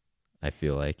 I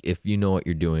feel like, if you know what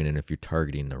you're doing and if you're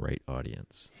targeting the right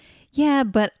audience. Yeah,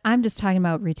 but I'm just talking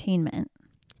about retainment.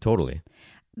 Totally.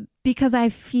 Because I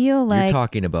feel like... You're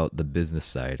talking about the business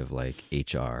side of like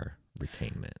HR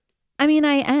retainment. I mean,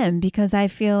 I am, because I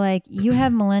feel like you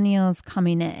have millennials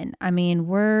coming in. I mean,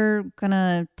 we're going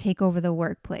to take over the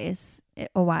workplace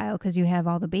a while because you have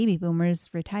all the baby boomers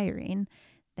retiring.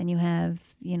 Then you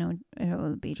have,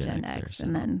 it'll be Gen X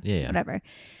and then whatever.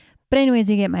 But anyways,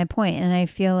 you get my point. And I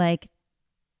feel like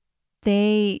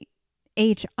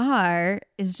HR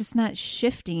is just not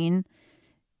shifting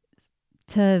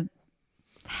to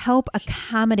help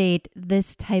accommodate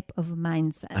this type of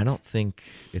mindset. I don't think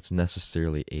it's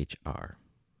necessarily HR,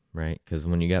 right? Because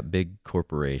when you got big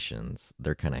corporations,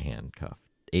 they're kind of handcuffed.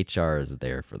 HR is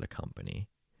there for the company.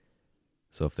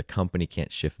 So if the company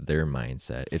can't shift their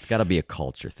mindset, it's got to be a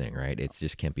culture thing, right? It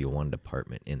just can't be one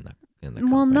department in the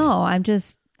company. Well, no,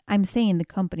 I'm saying the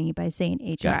company by saying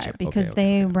HR. Gotcha. Because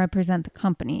they represent the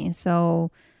company.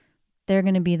 So they're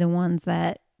going to be the ones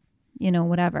that,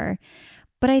 whatever.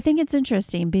 But I think it's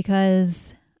interesting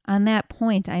because on that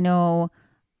point, I know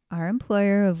our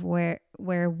employer of where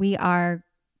we are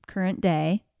current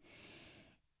day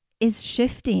is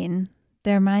shifting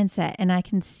their mindset, and I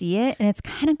can see it, and it's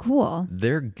kind of cool.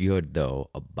 They're good, though,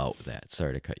 about that.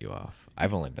 Sorry to cut you off.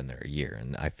 I've only been there a year,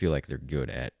 and I feel like they're good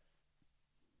at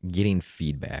getting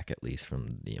feedback, at least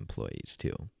from the employees,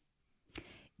 too.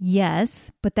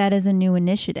 Yes, but that is a new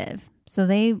initiative. So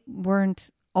they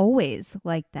weren't always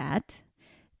like that.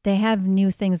 They have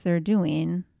new things they're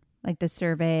doing, like the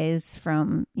surveys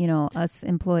from, us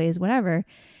employees, whatever,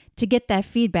 to get that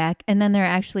feedback. And then they're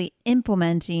actually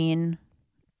implementing,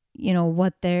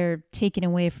 what they're taking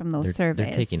away from those surveys.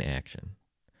 They're taking action,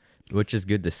 which is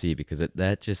good to see because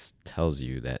that just tells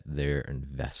you that they're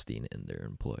investing in their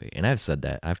employee. And I've said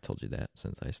that. I've told you that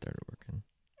since I started working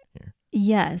here.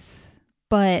 Yes,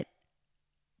 but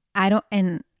I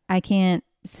can't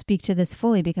speak to this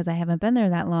fully because I haven't been there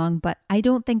that long, but I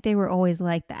don't think they were always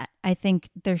like that. I think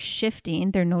they're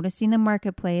shifting. They're noticing the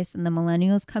marketplace and the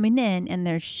millennials coming in, and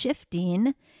they're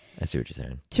shifting I see what you're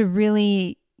saying. to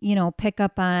really, pick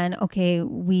up on, okay,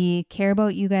 we care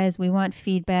about you guys. We want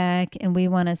feedback, and we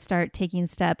want to start taking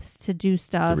steps to do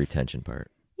stuff. The retention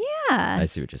part. Yeah. I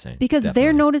see what you're saying. Because Definitely.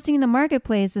 they're noticing the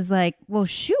marketplace is like, well,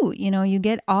 shoot, you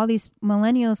get all these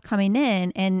millennials coming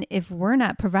in, and if we're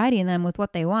not providing them with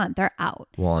what they want, they're out.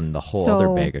 Well, and the whole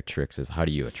other bag of tricks is how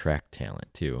do you attract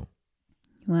talent too?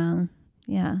 Well,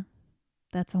 yeah,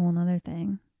 that's a whole nother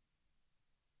thing.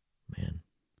 Man.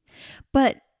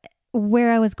 But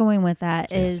where I was going with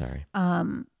that is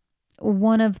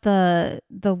one of the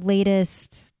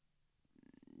latest,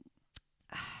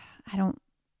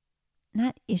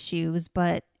 not issues,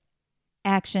 but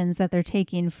actions that they're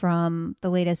taking from the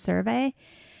latest survey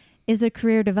is a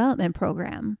career development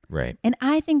program. Right. And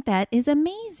I think that is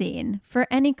amazing for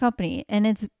any company. And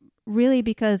it's really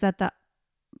because at the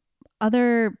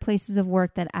other places of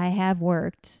work that I have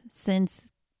worked since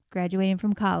graduating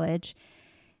from college,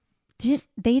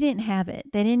 they didn't have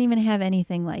it. They didn't even have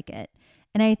anything like it.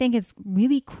 And I think it's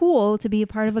really cool to be a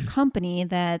part of a company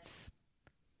that's,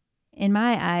 in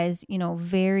my eyes,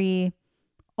 very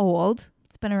old.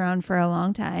 It's been around for a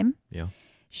long time. Yeah.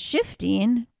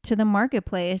 Shifting to the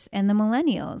marketplace and the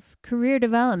millennials. Career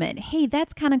development. Hey,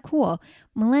 that's kind of cool.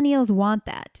 Millennials want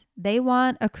that. They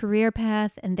want a career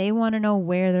path and they want to know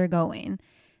where they're going.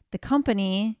 The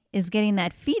company is getting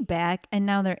that feedback, and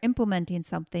now they're implementing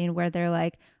something where they're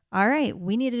like, all right,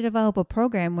 we need to develop a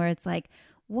program where it's like,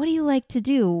 what do you like to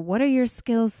do? What are your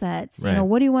skill sets? Right.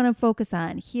 What do you want to focus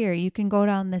on? Here, you can go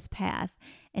down this path,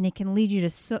 and it can lead you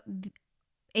to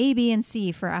A, B, and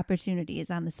C for opportunities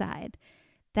on the side.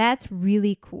 That's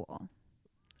really cool.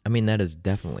 I mean, that is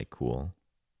definitely cool,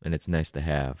 and it's nice to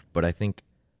have. But I think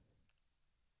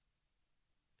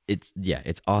it's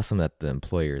awesome that the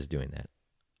employer is doing that.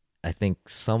 I think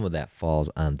some of that falls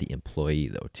on the employee,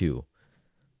 though, too.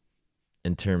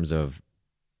 In terms of,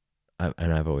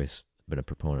 and I've always been a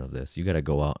proponent of this, you got to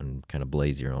go out and kind of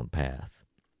blaze your own path.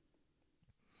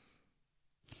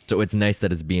 So it's nice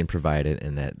that it's being provided,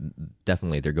 and that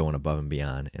definitely they're going above and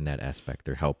beyond in that aspect.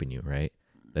 They're helping you, right?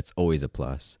 That's always a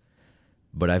plus.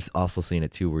 But I've also seen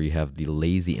it too, where you have the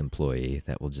lazy employee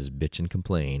that will just bitch and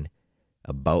complain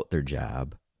about their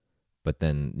job, but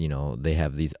then, they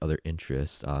have these other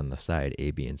interests on the side, A,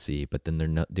 B, and C, but then they're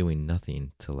not doing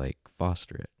nothing to like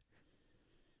foster it.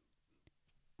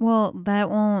 Well,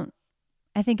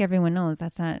 I think everyone knows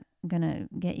that's not going to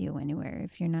get you anywhere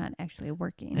if you're not actually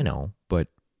working. I know, but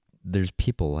there's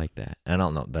people like that. I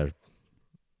don't know if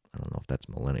that's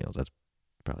millennials. That's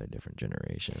probably a different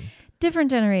generation. Different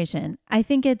generation. I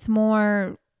think it's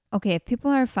more, okay, if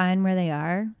people are fine where they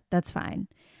are, that's fine.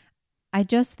 I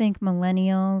just think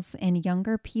millennials and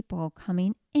younger people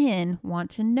coming in want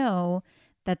to know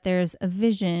that there's a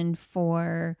vision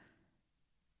for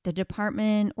the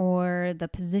department or the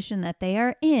position that they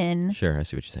are in. Sure, I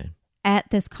see what you're saying.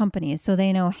 At this company. So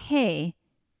they know, hey,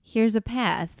 here's a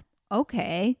path.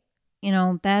 Okay.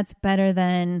 That's better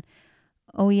than,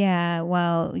 oh yeah,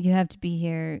 well, you have to be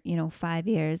here, 5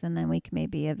 years, and then we can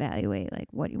maybe evaluate like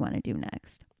what you want to do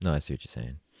next. No, I see what you're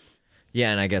saying.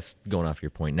 Yeah, and I guess going off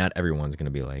your point, not everyone's going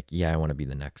to be like, yeah, I want to be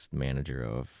the next manager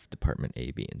of department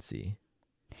A, B, and C.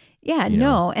 Yeah,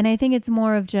 no. And I think it's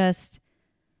more of just,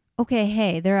 okay,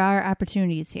 hey, there are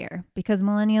opportunities here, because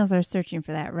millennials are searching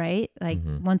for that, right? Like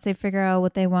once they figure out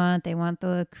what they want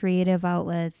the creative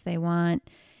outlets, they want,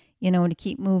 to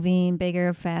keep moving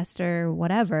bigger, faster,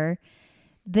 whatever.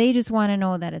 They just want to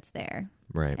know that it's there.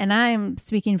 Right. And I'm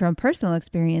speaking from personal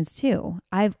experience too.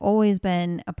 I've always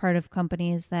been a part of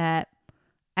companies that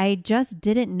I just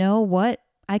didn't know what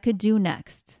I could do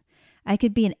next. I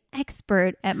could be an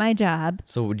expert at my job.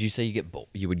 So would you say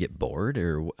you would get bored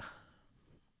or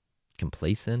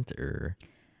complacent or?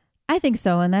 I think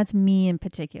so, and that's me in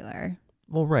particular.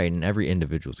 Well, right, and every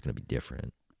individual is going to be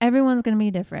different. Everyone's going to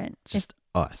be different. Just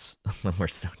us. We're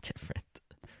so different.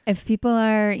 If people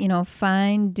are,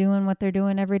 fine doing what they're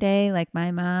doing every day, like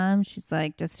my mom, she's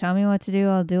like, just tell me what to do,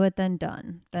 I'll do it, then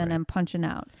done. Then Right. I'm punching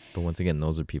out. But once again,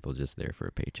 those are people just there for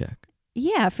a paycheck.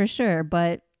 Yeah, for sure.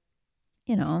 But,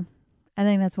 I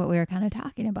think that's what we were kind of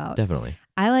talking about. Definitely.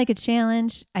 I like a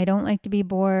challenge. I don't like to be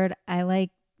bored. I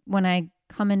like when I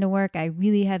come into work, I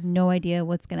really have no idea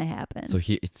what's going to happen. So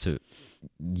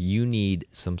you need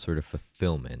some sort of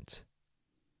fulfillment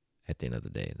at the end of the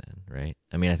day then, right?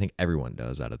 I mean, I think everyone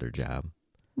does out of their job.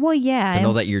 Well, yeah. To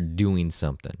know that you're doing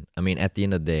something. I mean, at the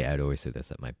end of the day, I'd always say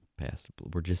this at my past.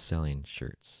 We're just selling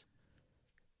shirts,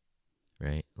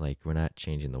 right? Like, we're not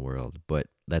changing the world. But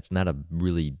that's not a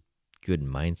really good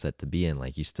mindset to be in.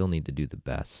 Like, you still need to do the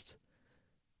best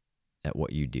at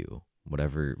what you do.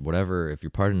 Whatever, if you're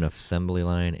part of an assembly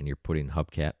line and you're putting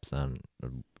hubcaps on a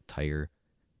tire,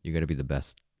 you got to be the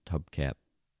best hubcap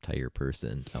tire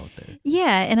person out there.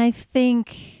 Yeah, and I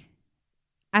think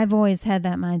I've always had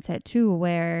that mindset too,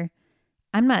 where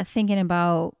I'm not thinking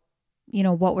about,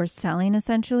 what we're selling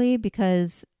essentially,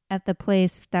 because at the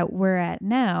place that we're at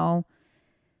now,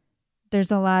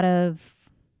 there's a lot of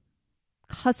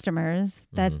customers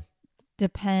that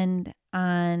depend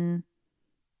on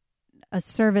a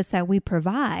service that we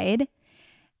provide.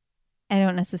 I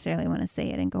don't necessarily want to say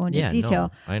it and go into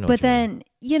detail. No, I know. But then,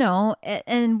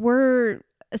 and we're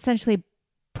essentially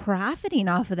profiting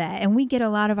off of that, and we get a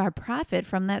lot of our profit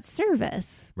from that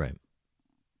service. Right.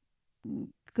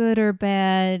 Good or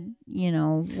bad,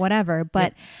 whatever.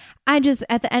 But I just,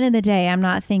 at the end of the day, I'm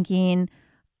not thinking,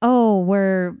 oh,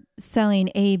 we're selling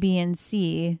A, B, and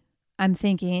C. I'm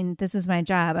thinking, this is my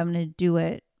job. I'm going to do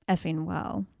it effing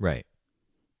well. Right.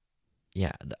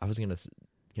 Yeah, I was gonna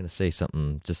say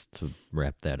something just to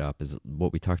wrap that up. Is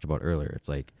what we talked about earlier. It's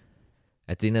like,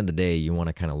 at the end of the day, you want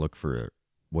to kind of look for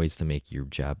ways to make your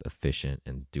job efficient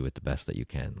and do it the best that you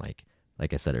can. Like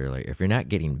I said earlier, if you're not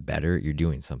getting better, you're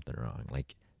doing something wrong.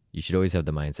 Like, you should always have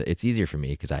the mindset. It's easier for me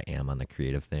because I am on the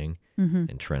creative thing,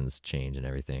 and trends change and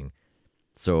everything.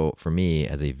 So for me,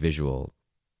 as a visual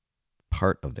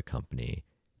part of the company,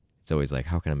 it's always like,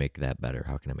 how can I make that better?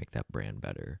 How can I make that brand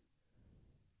better?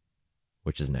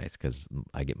 Which is nice because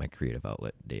I get my creative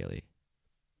outlet daily.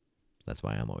 That's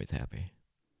why I'm always happy.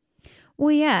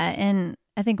 Well, yeah. And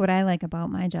I think what I like about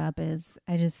my job is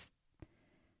it's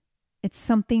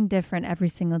something different every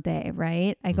single day,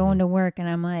 right? I go into work and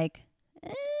I'm like,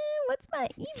 what's my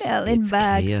email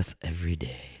inbox? It's chaos every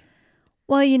day.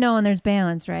 Well, and there's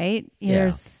balance, right?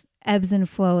 There's ebbs and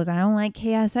flows. I don't like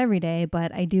chaos every day,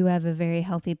 but I do have a very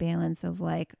healthy balance of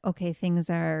like, okay, things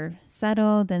are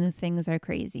settled and things are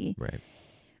crazy. Right.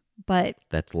 But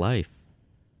that's life.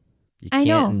 You I can't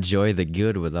know. enjoy the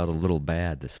good without a little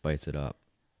bad to spice it up.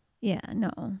 Yeah,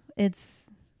 no. It's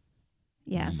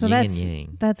so Yin and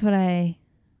yang. that's what I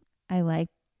like.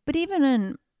 But even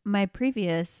in my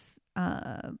previous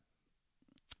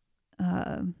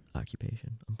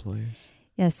Occupation, employers.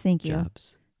 Yes, thank you.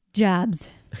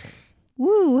 Jobs.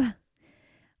 Woo.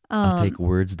 I'll take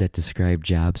words that describe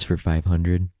jobs for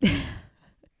 500.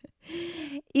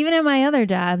 Even in my other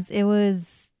jobs, it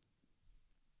was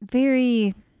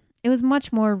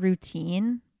much more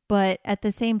routine, but at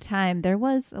the same time, there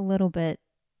was a little bit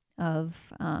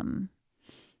of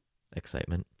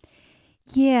excitement.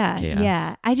 Yeah, chaos.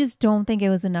 Yeah. I just don't think it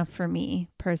was enough for me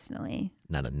personally.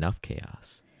 Not enough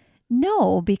chaos.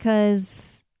 No,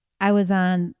 because I was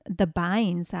on the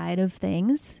buying side of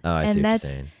things. Oh, I see what you're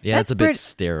saying. Yeah, that's it's a bit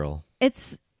sterile.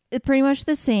 It's pretty much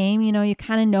the same. You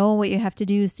kind of know what you have to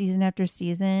do season after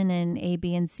season and A,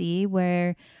 B, and C,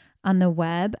 where on the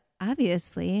web,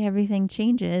 obviously, everything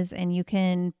changes and you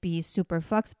can be super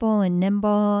flexible and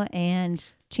nimble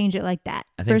and change it like that.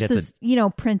 I think versus,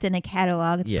 print in a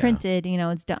catalog. It's printed,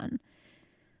 it's done.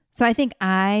 So I think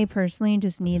I personally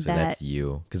just need that. That's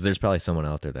you. Because there's probably someone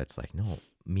out there that's like, no,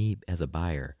 me as a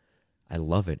buyer, I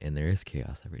love it, and there is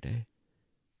chaos every day.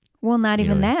 Well, not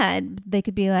even that. They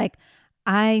could be like,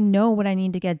 I know what I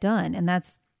need to get done, and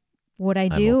that's what I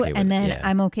do, okay and then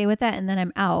I'm okay with that, and then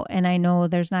I'm out, and I know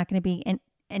there's not going to be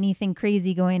anything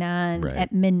crazy going on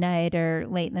at midnight or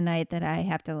late in the night that I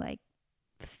have to like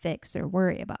fix or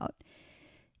worry about.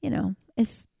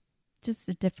 It's just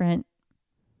a different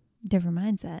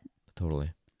mindset.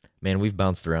 Totally. Man, we've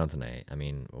bounced around tonight. I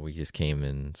mean, we just came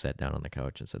and sat down on the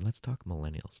couch and said, let's talk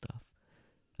millennial stuff.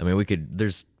 I mean,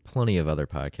 there's plenty of other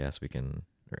podcasts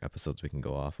or episodes we can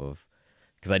go off of.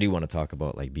 Because I do want to talk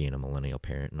about like being a millennial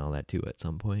parent and all that too at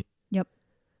some point. Yep.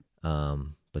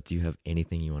 But do you have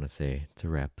anything you want to say to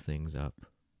wrap things up?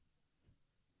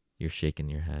 You're shaking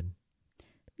your head.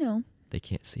 No. They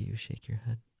can't see you shake your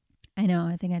head. I know.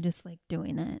 I think I just like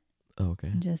doing it. Oh,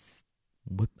 okay. Just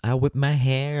I whip my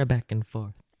hair back and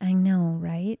forth. I know,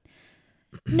 right?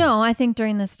 No, I think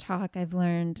during this talk I've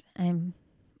learned I'm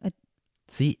a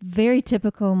very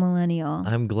typical millennial.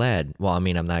 I'm glad. Well, I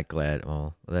mean, I'm not glad.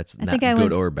 Well, that's not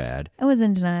good or bad. I was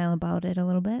in denial about it a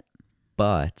little bit.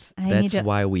 But that's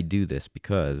why we do this,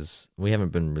 because we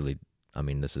haven't been really, I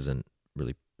mean, this isn't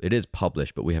really, it is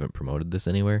published, but we haven't promoted this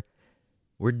anywhere.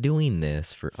 We're doing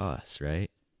this for us,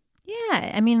 right?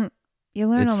 Yeah. I mean, you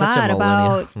learn it's a lot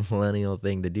about millennial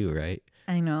thing to do, right?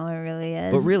 I know, it really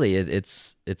is. But really,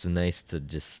 it's nice to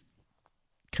just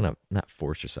kind of not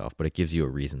force yourself, but it gives you a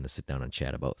reason to sit down and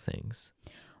chat about things.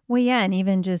 Well, yeah, and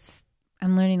even just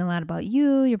I'm learning a lot about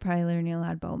you. You're probably learning a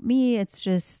lot about me. It's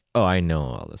just, Oh, I know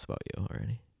all this about you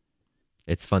already.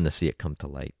 It's fun to see it come to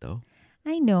light, though.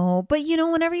 I know, but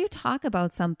whenever you talk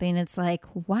about something, it's like,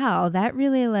 wow, that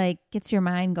really like gets your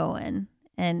mind going.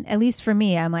 And at least for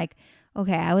me, I'm like,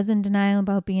 okay, I was in denial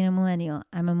about being a millennial.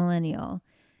 I'm a millennial.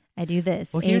 I do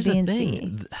this, Well, A, here's B, the and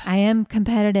thing. C. I am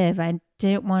competitive. I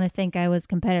didn't want to think I was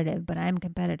competitive, but I'm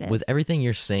competitive. With everything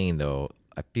you're saying, though,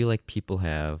 I feel like people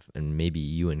have, and maybe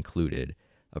you included,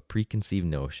 a preconceived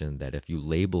notion that if you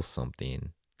label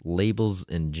something, labels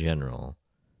in general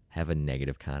have a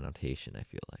negative connotation, I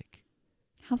feel like.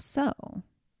 How so?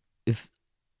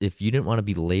 If you didn't want to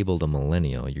be labeled a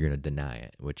millennial, you're going to deny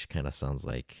it, which kind of sounds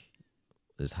like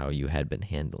is how you had been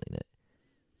handling it.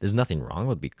 There's nothing wrong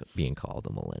with being called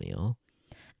a millennial.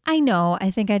 I know.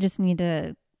 I think I just need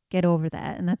to get over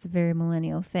that. And that's a very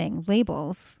millennial thing.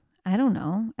 Labels. I don't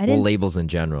know. Well, labels in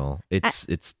general. It's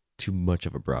too much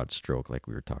of a broad stroke like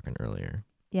we were talking earlier.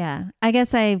 Yeah. I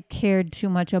guess I cared too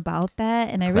much about that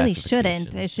and I really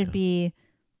shouldn't. Classification, It should yeah. be,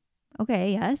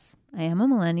 okay, yes, I am a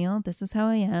millennial. This is how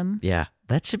I am. Yeah,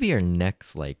 that should be our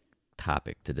next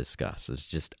topic to discuss is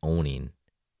just owning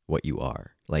what you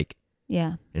are. Like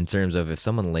Yeah. in terms of if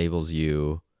someone labels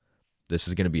you, this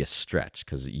is going to be a stretch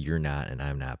because you're not and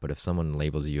I'm not. But if someone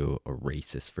labels you a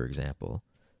racist, for example,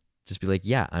 just be like,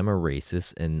 yeah, I'm a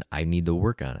racist and I need to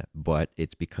work on it. But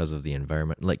it's because of the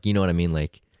environment. Like, you know what I mean?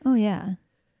 Like, Oh, yeah.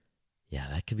 yeah,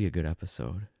 that could be a good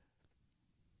episode.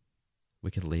 We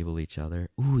could label each other.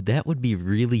 Ooh, that would be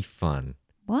really fun.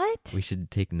 What? We should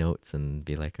take notes and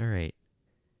be like, all right,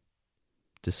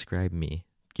 describe me.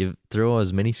 Throw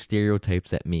as many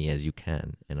stereotypes at me as you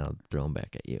can, and I'll throw them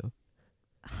back at you.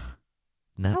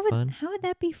 Not fun? How would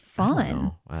that be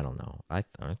fun? I don't know. I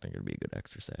think it'd be a good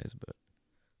exercise, but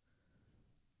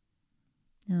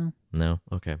No. no.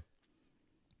 Okay.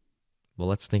 Well,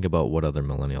 let's think about what other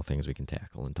millennial things we can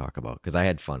tackle and talk about because I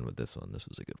had fun with this one. This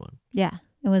was a good one. Yeah,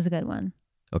 it was a good one.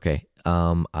 Okay.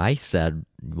 I said,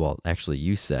 well, actually,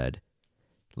 you said,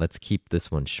 let's keep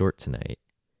this one short tonight.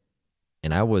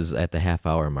 And I was at the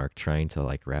half-hour mark trying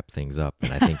to wrap things up,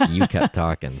 and I think you kept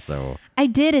talking. So I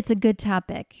did. It's a good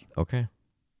topic. okay.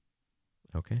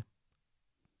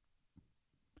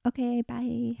 Okay,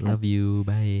 bye. Love you.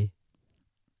 Bye.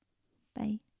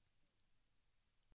 Bye.